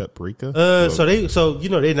a little paprika? So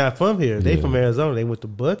they're not from here. They Yeah. from Arizona. They went to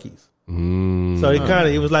Buc-ee's. Mm, So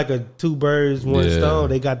it was like a 2 birds, 1 Yeah. stone.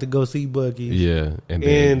 They got to go see Buc-ee's. yeah, and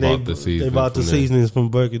they And bought the seasoning. They bought the from there. seasonings from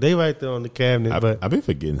Buc-ee's. They right there on the cabinet. But I've been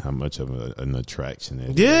forgetting how much of an attraction it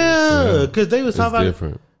is. yeah, because they was It's talking about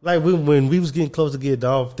different. like when we was getting close to getting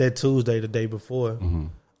off that Tuesday the day before.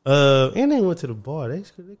 Mm-hmm. And they went to the bar. They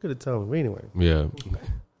could have told me anyway. Yeah,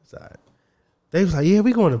 It's all right. They was like, yeah,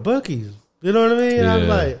 we going to Buc-ee's. You know what I mean? And I was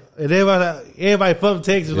Yeah. like, and everybody from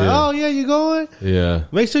Texas was like, Yeah. oh yeah, you going? yeah,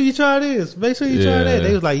 Make sure you try this. Make sure you try Yeah. that.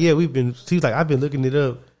 They was like, yeah, she was like, I've been looking it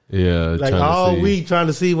up yeah. like trying to all see. week trying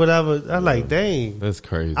to see whatever. I'm like, dang. That's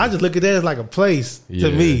crazy. I just look at that as like a place Yeah.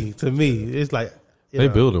 to me. To me, it's like they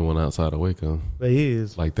building one outside of Waco, They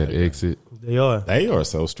is. like that exit. They are. They are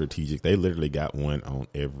so strategic. They literally got one on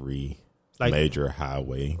every Like- major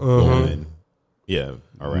highway going. Yeah,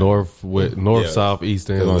 around. North, Yeah. south, east,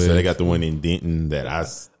 and I was gonna say they west. got the one in Denton that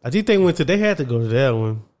I think they had to go to that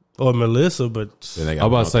one or Melissa, but Then they got I'm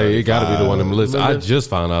about one to say it got to be the one in Melissa. I Melissa. just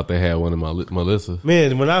found out they had one in Melissa.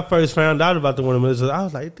 man, when I first found out about the one in Melissa, I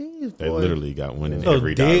was like, these They boys, literally got one in So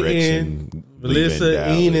every Denton, direction. Melissa, leaving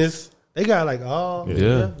Dallas. Enos, they got like all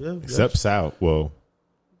Yeah. Except South. Well,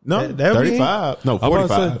 no, That would be- 35. No, I'm about to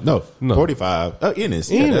 45. say- No, no. 45. Ennis.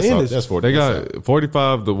 Yeah, Ennis. that's that's 40. They got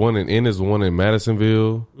 45. The one in Ennis, the one in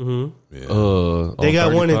Madisonville. They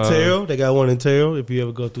got one in 35. Terrell. They got one in Terrell. If you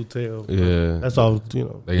ever go through Terrell, Yeah, that's all you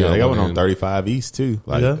know. They got one on in- 35 East too.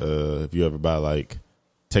 Like Yeah. if you ever buy like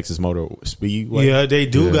Texas Motor Speedway. Yeah, they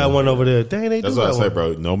do Yeah. got one over there. Dang, they That's do what I got say, one.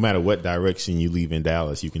 bro. No matter what direction you leave in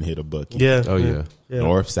Dallas, you can hit a bucket. Yeah. Oh yeah.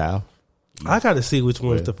 North, south. I got to see which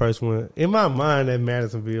one is Yeah. the first one. In my mind, that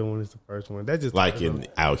Madisonville one is the first one. That just Like in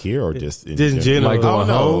out here or just in Just in general. Like oh, going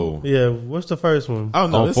no. home? Yeah, what's the first one? Oh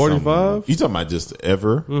no, On it's some- 45? You talking about just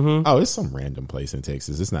ever? Oh, it's some random place in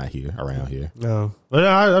Texas. It's not here, around here. No, but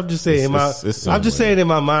I'm just saying. It's I'm just somewhere. saying in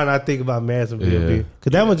my mind, I think about Madisonville Yeah.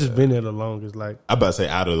 because that one just been there the longest. Like, I about to say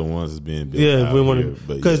out of the ones that's been built yeah, out we here, want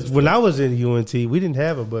but because yeah, when I was in UNT, we didn't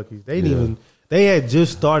have a Buc-ee's. They didn't even. They had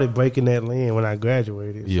just started breaking that land when I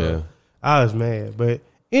graduated. So Yeah. I was mad. But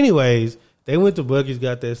anyways, they went to Buc-ee's,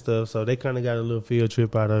 got that stuff, so they kind of got a little field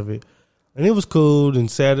trip out of it. And it was cool. And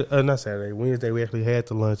Wednesday, we actually had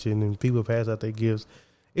the luncheon and people passed out their gifts.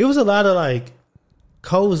 It was a lot of like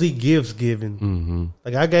cozy gifts given. Mm-hmm.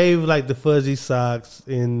 Like I gave like the fuzzy socks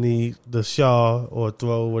and the shawl or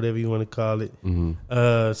throw, whatever you want to call it.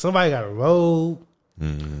 Mm-hmm. Somebody got a robe.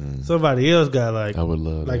 Somebody else got like I would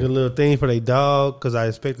love like that. a little thing for their dog because I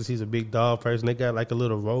expected she's a big dog person. They got like a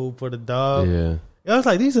little robe for the dog. Yeah. I was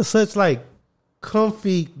like, these are such like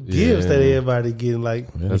comfy gifts that everybody getting. Like,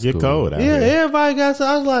 It get cool. cold out yeah, here. everybody got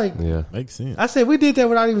something. I was like, Yeah. Makes sense. I said we did that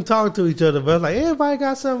without even talking to each other. But I was like, everybody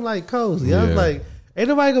got something like cozy. I was Yeah. like, ain't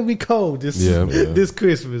nobody gonna be cold this this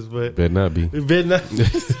Christmas. But Better not be. it better not.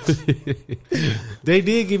 They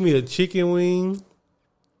did give me a chicken wing,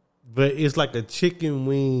 but it's like a chicken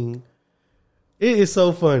wing. It is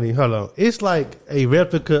so funny. Hold on. It's like a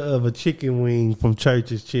replica of a chicken wing from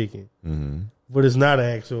Church's Chicken. But it's not an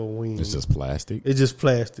actual wing. It's just plastic. It's just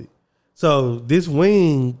plastic. So this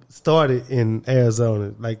wing started in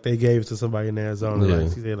Arizona. Like they gave it to somebody in Arizona, Yeah.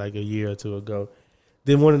 like she said, like a year or two ago.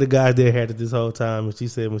 Then one of the guys there had it this whole time, and she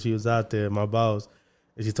said when she was out there, my boss,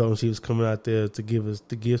 and she told him she was coming out there to give us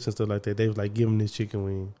the gifts and stuff like that. They was like, give him this chicken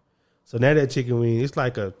wing. So now that chicken wing, it's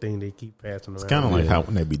like a thing they keep passing around. It's kind of like how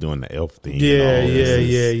when they be doing the elf thing. and Yeah, all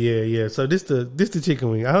this. yeah. So this the chicken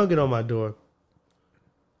wing. I hung it on my door.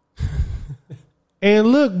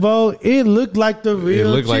 And look, Bo, it looked like the real.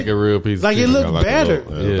 It looked like a real piece. Like of it chicken. looked Like better. It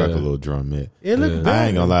looked like Yeah. a little drumette. It looked Yeah. better. I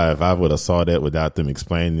ain't gonna lie. If I would have saw that without them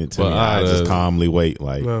explaining it to Well, me, I'd just I'd, calmly wait.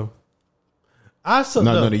 Like, No. I saw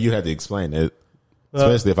no, you have to explain it.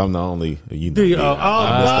 Especially if I'm the only, you know,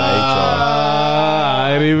 I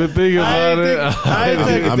I didn't even think about it. I ain't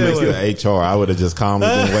take it I'm that Mr. way. HR. I would have just calmly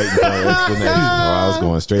been waiting for an explanation, or I was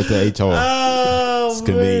going straight to HR. Oh, It's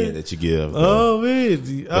convenient man. that you give Man.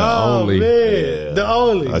 only. Man. The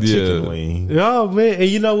only. a chicken Yeah. wing. Oh, man. And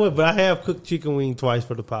you know what? But I have cooked chicken wing twice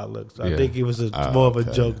for the potluck. So I Yeah. think it was more of a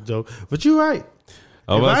joke. But you're right.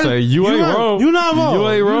 I was about to If I- say, you ain't right. wrong. You not wrong. You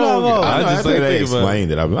ain't You wrong. not wrong. I just think say they think about it.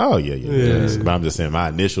 explained it. I'm like, oh yeah. Yeah. But I'm just saying, my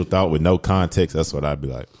initial thought with no context, that's what I'd be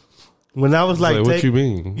like. When I was like, Like, what you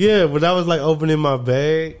mean? Yeah, when I was like opening my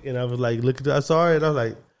bag and I was like looking, I saw it and I was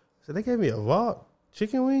like, so they gave me a vault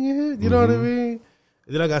chicken wing in here? You know what I mean?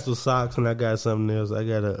 And then I got some socks and I got something else. I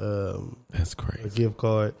got a That's crazy. gift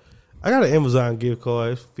card. I got an Amazon gift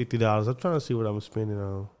card. It's $50. I'm trying to see what I'm spending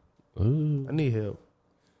on. Ooh. I need help.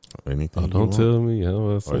 Anything. Oh, you don't want. tell me. I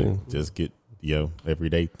was Or saying. just get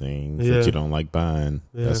everyday things Yeah. that you don't like buying.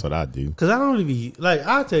 Yeah. That's what I do. Cause I don't really be like,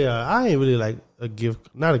 I'll tell you, I ain't really like a gift,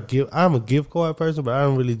 not a gift. I'm a gift card person, but I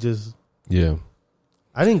don't really just, Yeah.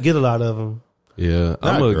 I didn't get a lot of them. Yeah.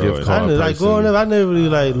 I'm Not a growing gift up. card I like person. growing up, I never really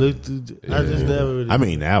like looked. I just never really. I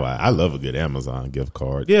mean, now I love a good Amazon gift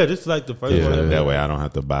card. yeah, this is like the first Yeah. one. That way I don't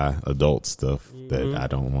have to buy adult stuff that I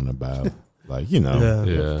don't want to buy. Like, Yeah.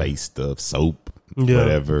 Yeah. face stuff, soap, Yeah.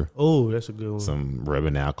 whatever. Oh, that's a good one. Some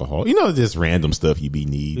rubbing alcohol. Just random stuff you be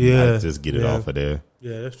need. Yeah. I just get it Yeah. off of there.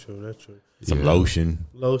 Yeah, that's true. That's true. Some Yeah. lotion.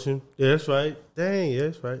 Lotion. Yeah, that's right. Dang, yeah,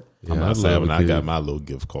 that's right. Yeah, I'm I not saying love when a I good- got my little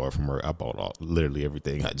gift card from work, I bought literally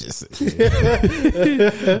everything I just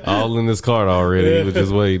said. all in this card already. He was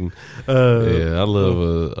just waiting. Yeah, I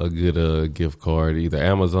love a good gift card. Either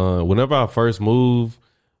Amazon. Whenever I first moved,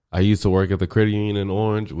 I used to work at the credit union in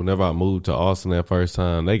Orange. Whenever I moved to Austin that first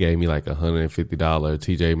time, they gave me like $150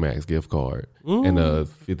 TJ Maxx gift card and a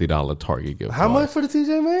 $50 Target gift How card. much for the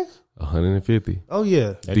TJ Maxx? $150. Oh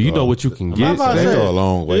yeah. Do you know what you can get? about to They say- go a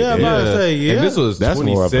long way. Yeah, I'm about to say, yeah. And this was That's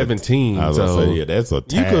more of a- 2017. I was gonna so say, yeah, that's a You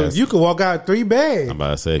task. could walk out 3 bags. I'm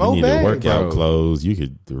about to say, if Four you need bags, to workout bro. clothes, you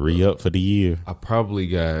could re-up for the year. I probably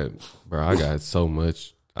got, I got so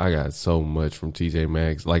much. I got so much from TJ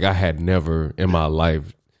Maxx. Like I had never in my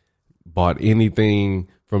life bought anything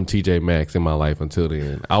from TJ Maxx in my life until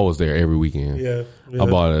then. I was there every weekend. Yeah. I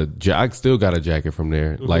bought I still got a jacket from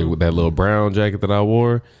there, like with that little brown jacket that I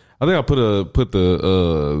wore. I think I put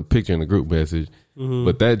the picture in the group message.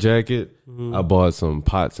 But that jacket, I bought some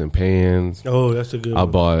pots and pans. Oh, that's a good I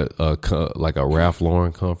one. bought like a Ralph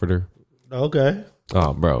Lauren comforter. Okay.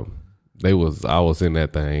 Oh, bro, I was in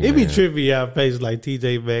that thing. It be man. trippy out places like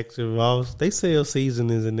TJ Maxx and Ross. They sell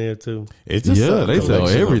seasonings in there too. It's just Yeah, a they sell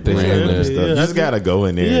collection of everything in random there. stuff. Yeah, You just gotta go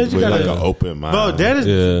in there Yeah, you with like gotta- an open mind. Bro, that is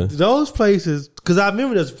Yeah. those places. Because I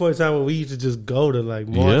remember there's a point in time when we used to just go to like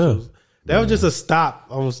Marshalls. That was just a stop.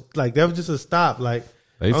 Almost like that was just a stop. Like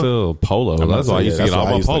They sell polos. I'm That's about why I say, used to that's get all why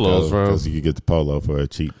I my used to go, polos from. because you could get the polo for a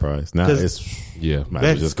cheap price. Now 'Cause- it's Yeah, might as well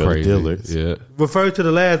That's just go to crazy. Dillard's. Yeah, referred to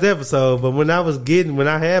the last episode, but when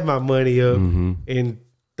I had my money up and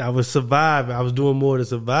I was surviving, I was doing more to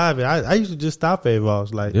survive it. I used to just stop at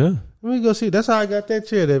Ross. Like Yeah. let me go see. That's how I got that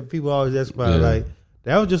chair that people always ask about. Yeah. Like,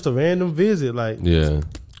 that was just a random visit. Like, Yeah.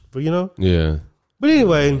 but you know. Yeah. But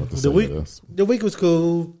anyway, to say the week was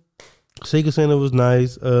cool. Secret Santa was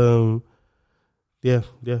nice. Yeah,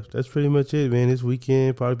 that's pretty much it, man. This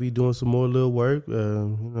weekend probably be doing some more little work. You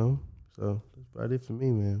know, so that's about it for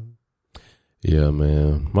me, man. Yeah,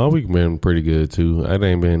 man. My week been pretty good too. It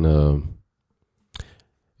ain't been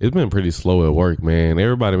it's been pretty slow at work, man.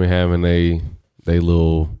 Everybody been having they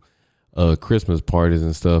little Christmas parties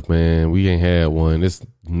and stuff, man. We ain't had one. This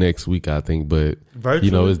next week, I think, but Virtual?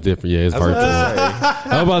 you know, it's different. Yeah, it's virtual.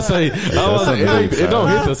 I was about to say, it don't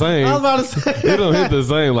hit the same. I was about to say. It don't hit the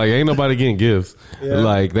same. Like, ain't nobody getting gifts. Yeah.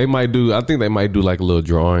 Like, I think they might do like a little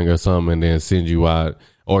drawing or something and then send you out.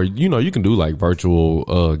 Or, you know, you can do like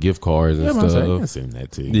virtual gift cards and I stuff. can send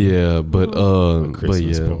that to you. Yeah, but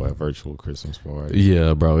Christmas yeah. party, virtual Christmas party.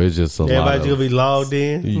 Yeah, bro, it's just a lot Everybody's of, gonna be logged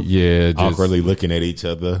in. yeah, just, Awkwardly looking at each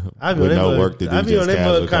other I be with on no that work to do, I be on just that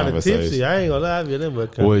casual mug kind of tipsy. conversation. I ain't gonna lie, I be on that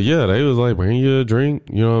mug kind well, yeah, they was like, bring you a drink,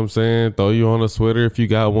 you know what I'm saying? Throw you on a sweater if you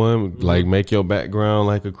got one, like make your background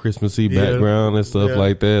like a Christmassy background and stuff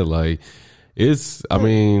like that. Like, it's, I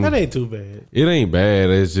mean, that ain't too bad. it ain't bad.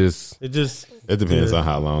 It's just, It depends on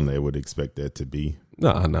how long they would expect that to be.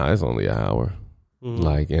 nah, it's only an hour.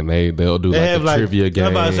 Like, and they'll do They like have a like trivia game.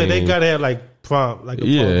 I'm about to say they gotta have like prompt, like a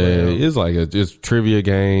Yeah, program. it's like just trivia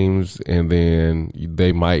games, and then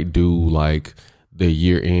they might do like the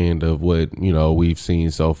year end of what, you know, we've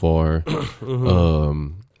seen so far,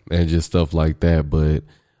 and just stuff like that. But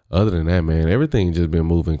other than that, man, everything just been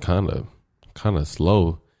moving kind of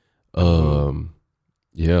slow.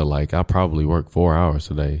 Yeah, like I probably worked 4 hours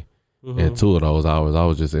today, and 2 of those hours I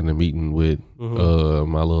was just in a meeting with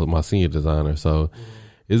my senior designer. So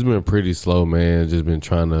it's been pretty slow, man. Just been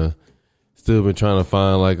trying to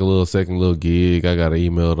find like a little gig. I got an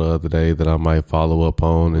email the other day that I might follow up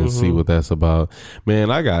on and see what that's about. Man,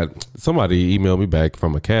 I got somebody emailed me back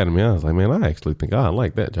from Academy. I was like, man, I actually think I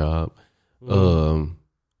like that job.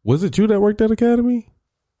 Was it you that worked at Academy?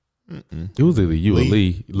 It was either you or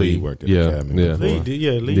Lee. Lee worked at Academy Yeah. before. Lee did,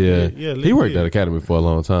 yeah, Lee Yeah. did. Yeah, Lee He worked did. at Academy for a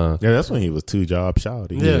long time. Yeah, that's when he was 2 jobs short.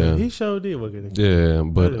 Yeah, Yeah. he sure did work at it. Yeah,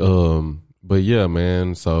 but yeah,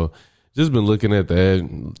 man. So just been looking at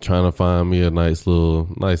that, trying to find me a nice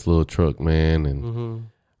little truck, man, and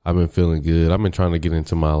I've been feeling good. I've been trying to get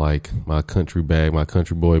into my country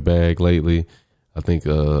boy bag lately. I think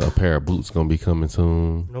a pair of boots gonna be coming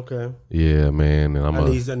soon. Okay, Yeah, man, and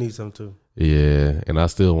I need some too. yeah, and I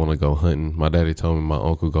still want to go hunting. My daddy told me my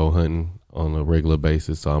uncle go hunting on a regular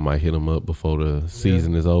basis, so I might hit him up before the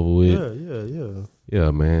season is over with. Yeah.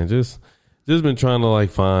 Yeah, man. Just been trying to like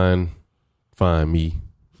find me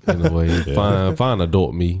in a way. Find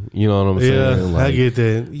adult me. You know what I'm saying? Like, I get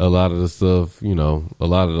that. a lot of the stuff, you know, a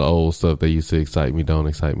lot of the old stuff that used to excite me don't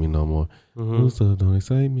excite me no more. Old stuff don't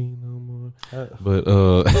excite me no more. But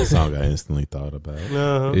That song I instantly thought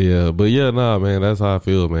about. yeah, but yeah, nah, man, that's how I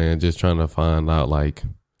feel, man. Just trying to find out like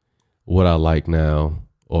what I like now,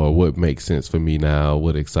 or what makes sense for me now,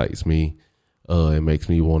 what excites me. It makes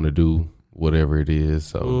me want to do whatever it is.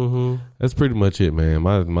 So that's pretty much it, man.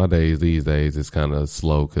 My days these days is kind of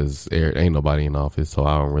slow because ain't nobody in the office, so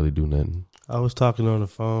I don't really do nothing. I was talking on the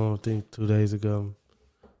phone, I think 2 days ago,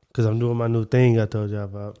 because I'm doing my new thing I told y'all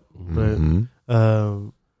about. But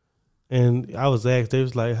and I was asked, they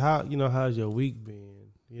was like, how's your week been?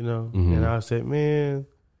 You know, and I said, man,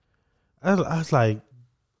 I was like,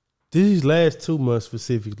 these last 2 months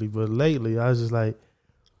specifically, but lately I was just like,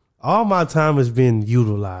 all my time has been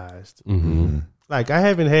utilized. Like I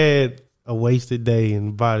haven't had a wasted day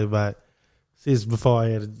in body by since before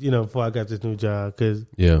I got this new job. Because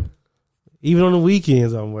even on the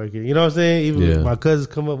weekends I'm working. You know what I'm saying? Even if my cousins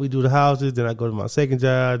come up, we do the houses. Then I go to my second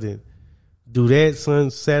job. Then do that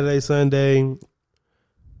Saturday, Sunday.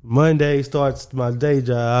 Monday starts my day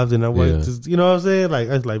job. Then I work. You know what I'm saying? Like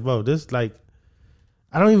I was like, bro, this like.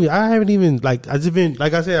 I haven't even like I just been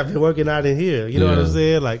like I said, I've been working out in here. You know what I'm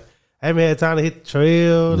saying? Like I haven't had time to hit the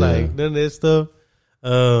trail, like none of that stuff.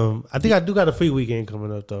 I think I do got a free weekend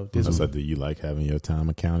coming up though. So do you like having your time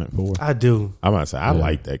accounted for? I do. I'm about to say I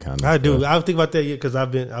like that kind of I stuff. do. I was thinking about that because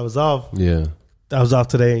I was off. Yeah. I was off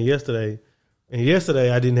today and yesterday. And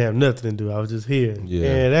yesterday I didn't have nothing to do. I was just here. Yeah.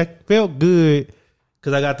 And that felt good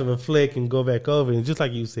because I got to reflect and go back over. And just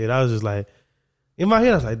like you said, I was just like, in my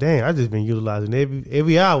head, I was like, dang, I just been utilizing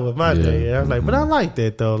every hour of my day. And I was like, but I like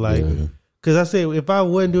that though. Like, because I said, if I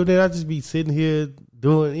wasn't doing that, I'd just be sitting here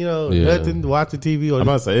doing, nothing, watching TV. Or I'm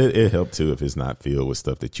about to say it helped too if it's not filled with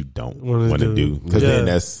stuff that you don't Wanna want to do. do. Because Yeah.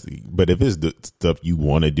 then but if it's the stuff you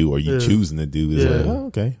want to do or you choosing to do, it's like, oh,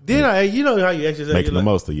 okay. Then you know how you actually say, Making the like,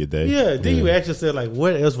 most of your day. Yeah, then you actually said, like,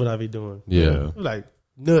 what else would I be doing? Yeah. Like,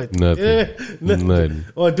 nothing. Nothing. Yeah, Nothing.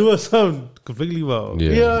 Or doing something completely wrong. Yeah.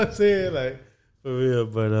 You know what I'm saying? Like, for real.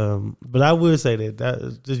 But I would say that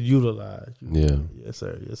is just utilize. Yeah. Yes,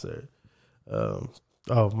 sir. Yes, sir.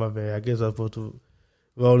 Oh, my bad. I guess I'm supposed to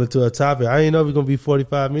roll into a topic. I didn't know we're going to be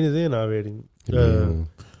 45 minutes in already.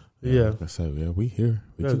 Yeah. So, we here.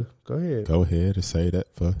 We can Go ahead. go ahead and say that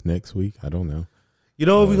for next week. I don't know. You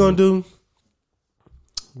know what we're going to do?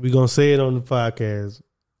 We're going to say it on the podcast.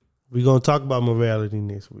 We're going to talk about morality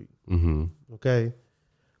next week. Mm-hmm. Okay?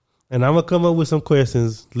 And I'm going to come up with some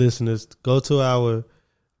questions, listeners. Go to our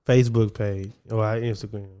Facebook page or our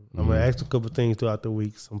Instagram. I'm going to ask a couple things throughout the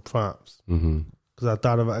week, some prompts. Mm-hmm.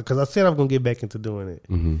 Because I said I'm going to get back into doing it.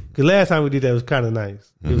 Mm-hmm. Because last time we did that, it was kind of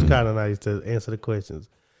nice. It was kind of nice to answer the questions.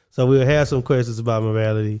 So we'll have some questions about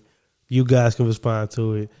morality. You guys can respond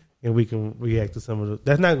to it, and we can react to some of it.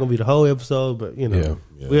 That's not going to be the whole episode, but, Yeah.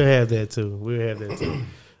 we'll have that too.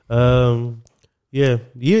 Yeah,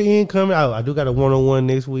 year end coming out. I do got a 1-on-1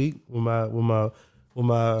 next week with my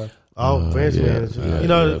branch manager. You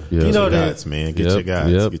know Get your that. guys, man. Get Yep. your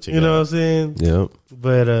guys. Yep. Get your You know what I'm guys. saying? Yep.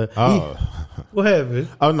 But what happened?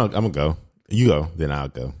 Oh, no. I'm going to go. You go. Then I'll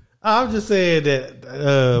go. I'm just saying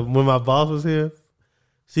that when my boss was here,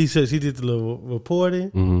 she said she did the little reporting,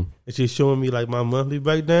 Mm-hmm. and she's showing me like my monthly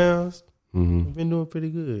breakdowns. Mm-hmm. I've been doing pretty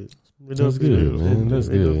good. That's good, man. That's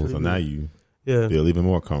good. So now you Yeah. feel even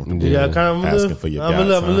more comfortable. Yeah, kind of asking for your I'm a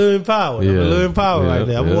guys, little empowered. I'm a Yeah. little empowered right Yeah.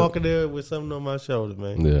 there. I'm Yeah. walking there with something on my shoulders,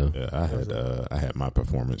 man. Yeah. Yeah, I had my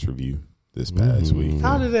performance review this past week.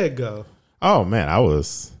 How did that go? Oh man, I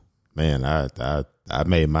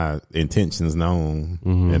made my intentions known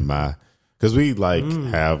and because we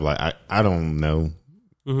have I don't know.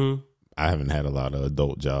 Mm-hmm. I haven't had a lot of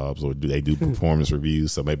adult jobs, or do they do performance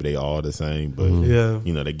reviews? So maybe they all the same, but Yeah.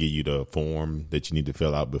 they give you the form that you need to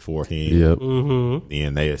fill out beforehand. Yep. Mm-hmm.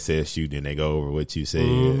 Then they assess you. Then they go over what you said.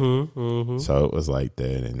 Mm-hmm. So it was like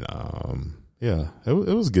that, and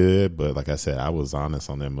it was good. But like I said, I was honest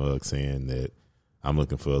on that mug, saying that I'm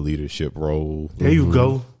looking for a leadership role. There you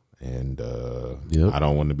go. And Yep. I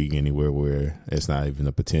don't want to be anywhere where it's not even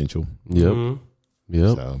a potential. Yep. Mhm.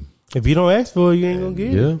 Yep. So If you don't ask for it, you ain't gonna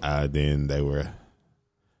get it. Yeah. then they were,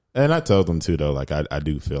 and I told them too though. Like I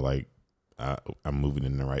do feel like I'm moving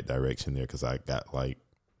in the right direction there because I got I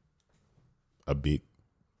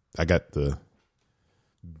got the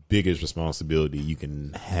biggest responsibility you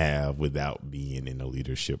can have without being in a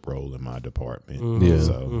leadership role in my department. Yeah.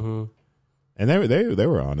 So, and they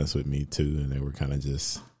were honest with me too, and they were kind of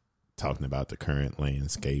just talking about the current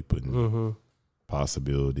landscape and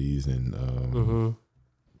possibilities, and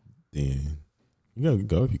then you can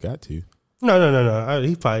go if you got to. No.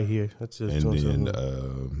 He's probably here. That's just And doing then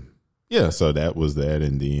something. so that was that,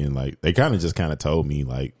 and then they kind of told me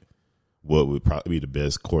what would probably be the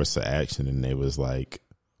best course of action, and they was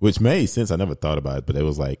which made sense. I never thought about it, but it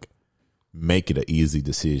was make it an easy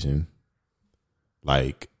decision,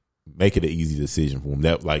 make it an easy decision for them.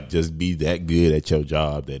 That just be that good at your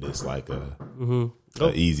job that it's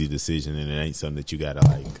a easy decision, and it ain't something that you gotta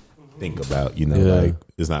think about. Yeah.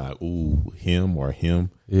 It's not ooh, him or him.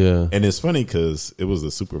 Yeah. And it's funny because it was the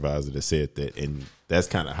supervisor that said that, and that's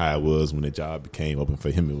kind of how it was when the job became open for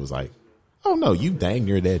him. It was oh no, you dang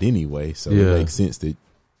near that anyway, so Yeah. it makes sense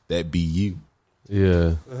that be you.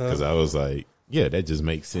 Yeah. Because I was yeah, that just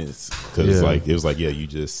makes sense. Because Yeah. it was you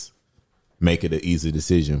just make it an easy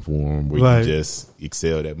decision for him, where Right. you just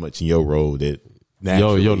excel that much in your role that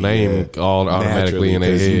Your name all automatically in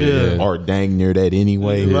their naturally, 'cause head. you Yeah. are dang near that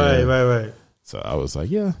anyway. Right. So I was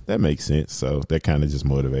yeah, that makes sense. So that kind of just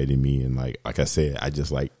motivated me. And like I said, I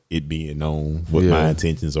just like it being known what my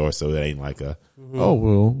intentions are. So it ain't oh,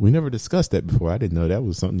 well, we never discussed that before. I didn't know that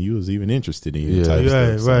was something you was even interested in. Yeah. Type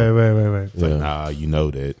Right. stuff. So Right. it's nah, you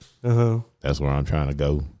know that. That's where I'm trying to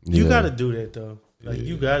go. You Yeah. got to do that though.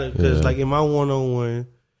 You got to, because in my 1-on-1,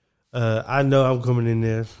 I know I'm coming in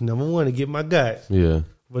there. Number one, to get my guys. Yeah.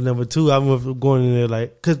 But number two, I'm going in there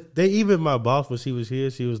because even my boss, when she was here,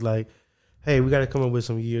 she was like, "Hey, we got to come up with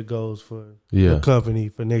some year goals for the company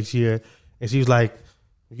for next year." And she was like,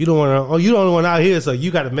 "You don't want to. Oh, you the only one out here, so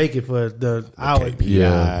you got to make it for our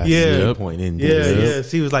KPIs, Yeah. point in. Yeah.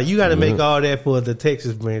 She was like, "You got to make all that for the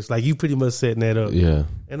Texas branch. Like you pretty much setting that up." Yeah.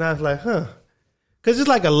 And I was like, "Huh." Because it's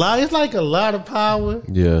a lot. It's a lot of power,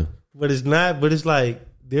 Yeah. but it's not. But it's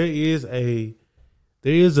there is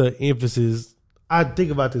an emphasis. I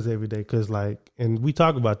think about this every day because and we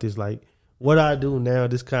talk about this what I do now,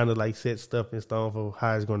 this kind of like set stuff in stone for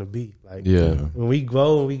how it's going to be. Like, Yeah. when we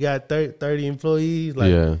grow and we got 30 employees, like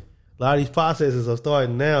Yeah. a lot of these processes are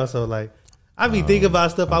starting now. So like, I be thinking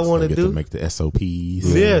about stuff I want to get do. to make the SOPs.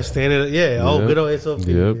 Yeah, standard. Yeah. Oh, Yep. good old SOP.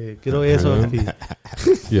 Yep. Yeah, good old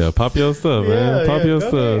SOP. Yeah, pop your stuff, man. Pop your go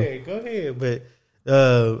stuff. Ahead, go ahead.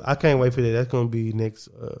 But I can't wait for that. That's gonna be next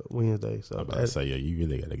Wednesday. So I'm about to say, yeah, you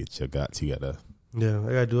really gotta get your guts. You gotta yeah, I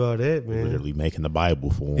gotta do all that, man. literally making the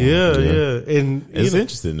Bible for them. Yeah. And It's you know,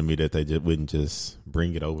 interesting to me that they just wouldn't just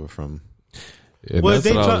bring it over from. And well, that's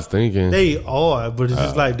they what try- I was thinking. they are, but it's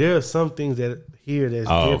just like there are some things that here that's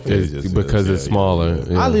different. okay. Because it's smaller. yeah.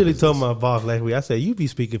 Yeah. I literally told my boss last week. I said, "You be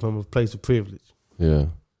speaking from a place of privilege, Yeah.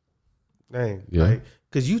 dang, Yeah. like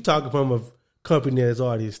because you talking from a company that's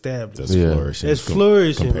already established. That's Yeah. flourishing. It's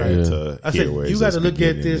flourishing, compared like- to I here said, where you it's got to just look at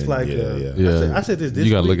beginning this and- like yeah. Yeah. I said this.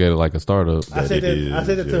 You gotta week. look at it like a startup. I said it that. I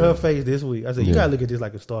said it is, to yeah. her face this week. I said, "You Yeah. gotta look at this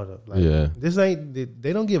like a startup. Like, Yeah. this ain't.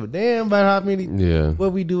 They don't give a damn about how many Yeah.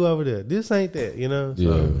 what we do over there. This ain't that, you know." So,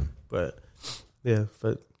 Yeah.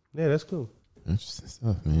 but yeah, that's cool. Interesting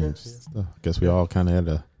stuff, man. Interesting stuff. Guess we all kind of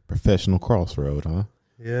at a professional crossroad, huh?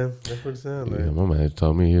 Yeah, that's what it sounds like. Yeah, my man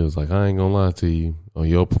told me, he was like, I ain't gonna lie to you. On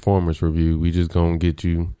your performance review, we just gonna get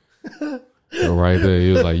you right there.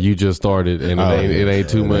 He was like, you just started and it ain't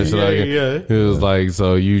too much. Yeah, Like, yeah. It was like,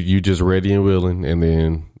 so you just ready and willing, and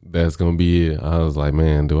then that's gonna be it. I was like,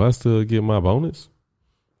 man, do I still get my bonus?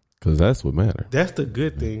 Because that's what matters. That's the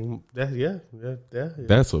good thing. That's yeah.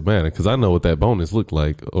 That's what matters. Because I know what that bonus look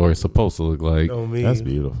like, or it's supposed to look like. Don't mean That's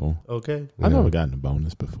beautiful. okay. I've never gotten a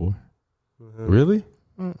bonus before. Really?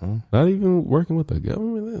 Not even working with the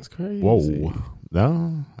government? That's crazy. Whoa.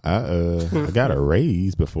 No, I got a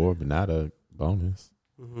raise before, but not a bonus.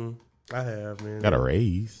 I have, man. Got a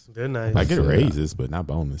raise. They're nice. I get raises, but not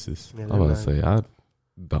bonuses. Yeah, I they're was about to nice. say,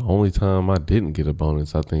 the only time I didn't get a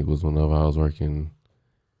bonus, I think, was whenever I was working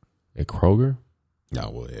at Kroger. No,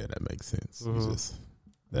 well, yeah, that makes sense. It's just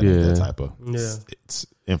that, Yeah. that type of Yeah. it's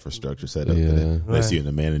infrastructure set up Yeah. for that. Unless Right. you're in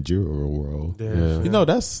the managerial world. Yeah. You know,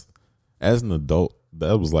 that's as an adult,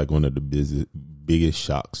 that was like one of the biggest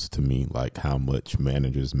shocks to me, like how much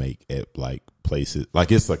managers make at like places.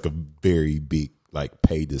 Like it's like a very big like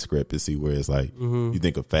pay discrepancy where it's like you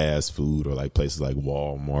think of fast food or like places like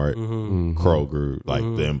Walmart, Kroger, like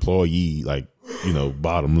the employee, like, you know,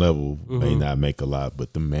 bottom level may not make a lot,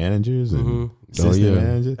 but the managers and assistant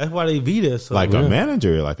managers, That's why they be there. So like a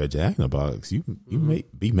manager, like a Jack in the Box, you may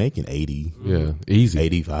be making 80, Yeah, easy.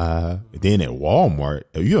 85. And then at Walmart,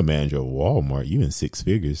 if you're a manager at Walmart, you in six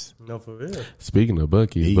figures. no, for real. Speaking of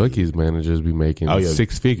Buc-ee's, Buc-ee's managers be making Oh, yeah.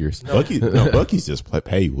 6 figures. Buc-ee's just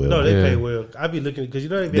pay well. No, they Yeah. pay well. I be looking because you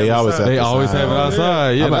know They always have They the always sign. have it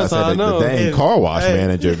outside. Yeah, I'm about that's to how I say know. the dang And- car wash hey.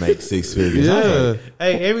 manager makes six figures. Yeah.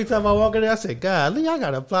 Hey, every time I walk in there, I say, "God, Lee, I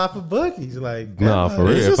gotta apply for Buc-ee's." Like, Nah, God. for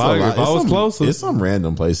real. It's If just a I lot. was It's closer. It's some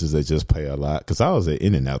random places that just pay a lot. Because I was at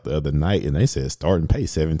In-N-Out the other night, and they said starting pay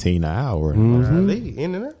 $17 an hour. And I was like, Golly,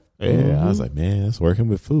 in and out. yeah, I was like, man, it's working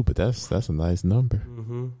with food, but that's a nice number.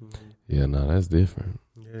 Yeah, no, that's different.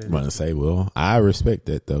 I'm gonna say, well, I respect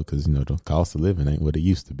that though, because you know the cost of living ain't what it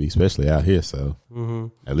used to be, especially out here. So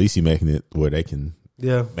at least you're making it where they can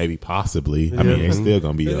Yeah, maybe possibly. I mean, it's still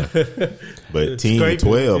gonna be a, but 10 to Scraping.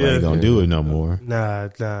 12 Yeah. ain't gonna do it no more. nah.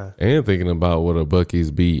 And thinking about what a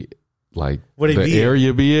Buc-ee's be, like Where they the be at.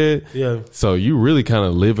 area be at. Yeah, So you really kind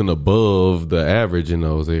of living above the average in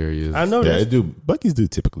those areas. I know Yeah, that. it do. Buc-ee's do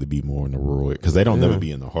typically be more in the rural because they don't never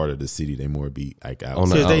be in the heart of the city. They more be like out. On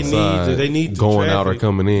the Since outside, they need the going out or traffic.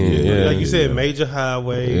 coming in. Yeah. Yeah, like you said, Yeah. major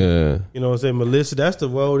highway. yeah. You know what I'm saying? Melissa, that's the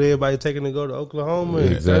road everybody taking to go to Oklahoma. Yeah,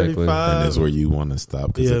 and exactly. 35. and that's where you want to stop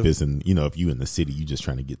because Yeah. if it's in, you know, if you in the city, you just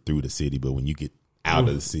trying to get through the city. But when you get out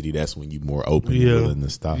of the city, that's when you more open and willing to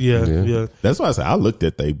stop. Yeah, Yeah. yeah. That's why I said I looked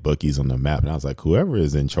at they Buc-ee's on the map and I was like, whoever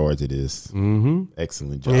is in charge of this,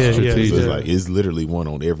 excellent job. Yeah, So yeah, it's yeah. like it's literally one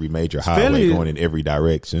on every major highway Especially- going in every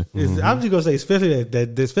direction. I'm just gonna say, especially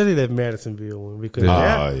that Madisonville one because Oh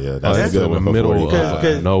yeah, that's That's a good in one. the middle before you- of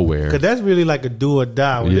Cause- nowhere. because that's really like a do or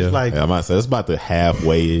die. When Yeah. it's like Yeah, I might say it's about the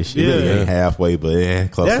halfway ish. It really Yeah. ain't halfway,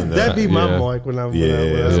 but close enough. that'd be my Yeah. mark when I'm yeah,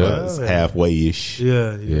 when it's I'm halfway ish.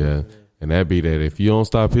 yeah. Yeah. And that be that if you don't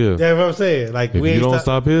stop here, That's what I'm saying. Like if we you ain't don't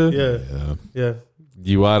stop here, yeah, yeah.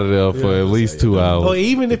 you out of there for at least 2 hours. Or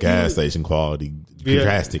even The if gas you, station quality Yeah.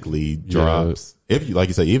 drastically drops. If you like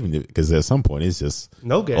you say, even because at some point it's just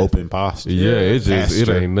No gas. open posture. Yeah, it's just it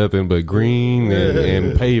Pasture. ain't nothing but green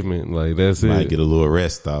and pavement. Like that's Might it. get a little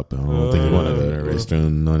rest stop. I don't think you want to go to the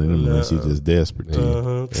restaurant none of them unless you're just desperate. To.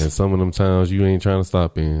 uh-huh. And some of them towns you ain't trying to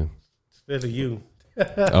stop in. Especially you.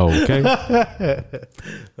 Oh, okay.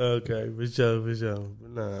 Okay, for sure.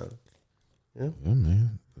 Nah. Yeah,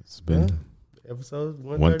 man, it's been Episode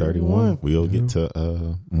 131. We'll get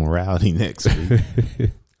to morality next week.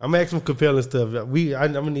 I'm asking some compelling stuff. I'm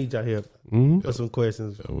gonna need y'all help for some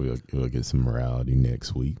questions. So we'll get some morality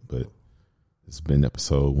next week. But it's been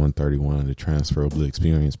episode 131 of the Transferable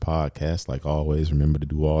Experience podcast. Like always, remember to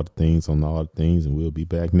do all the things on all the things, and we'll be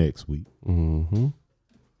back next week. Mm-hmm.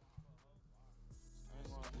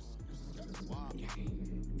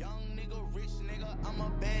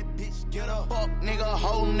 Get up, fuck nigga,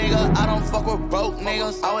 hoe nigga. I don't fuck with broke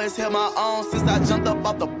niggas. Always held my own since I jumped up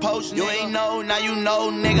off the post. You ain't know, now you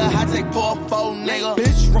know, nigga. I take poor foe, nigga.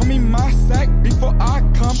 Bitch, run me my sack before I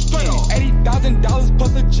come in. $80,000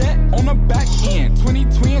 plus a jet on the back end. 20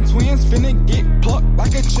 twins finna get plucked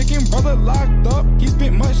like a chicken. Brother locked up, he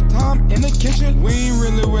spent much time in the kitchen. We ain't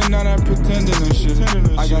really with none of that pretending and shit.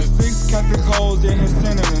 I got 6 Catholic hoes in his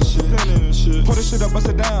sinning and shit. Put the shit up, bust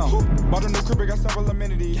it down. Bought a new crib, got several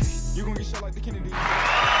amenities. You gon' get shit like the Kennedy.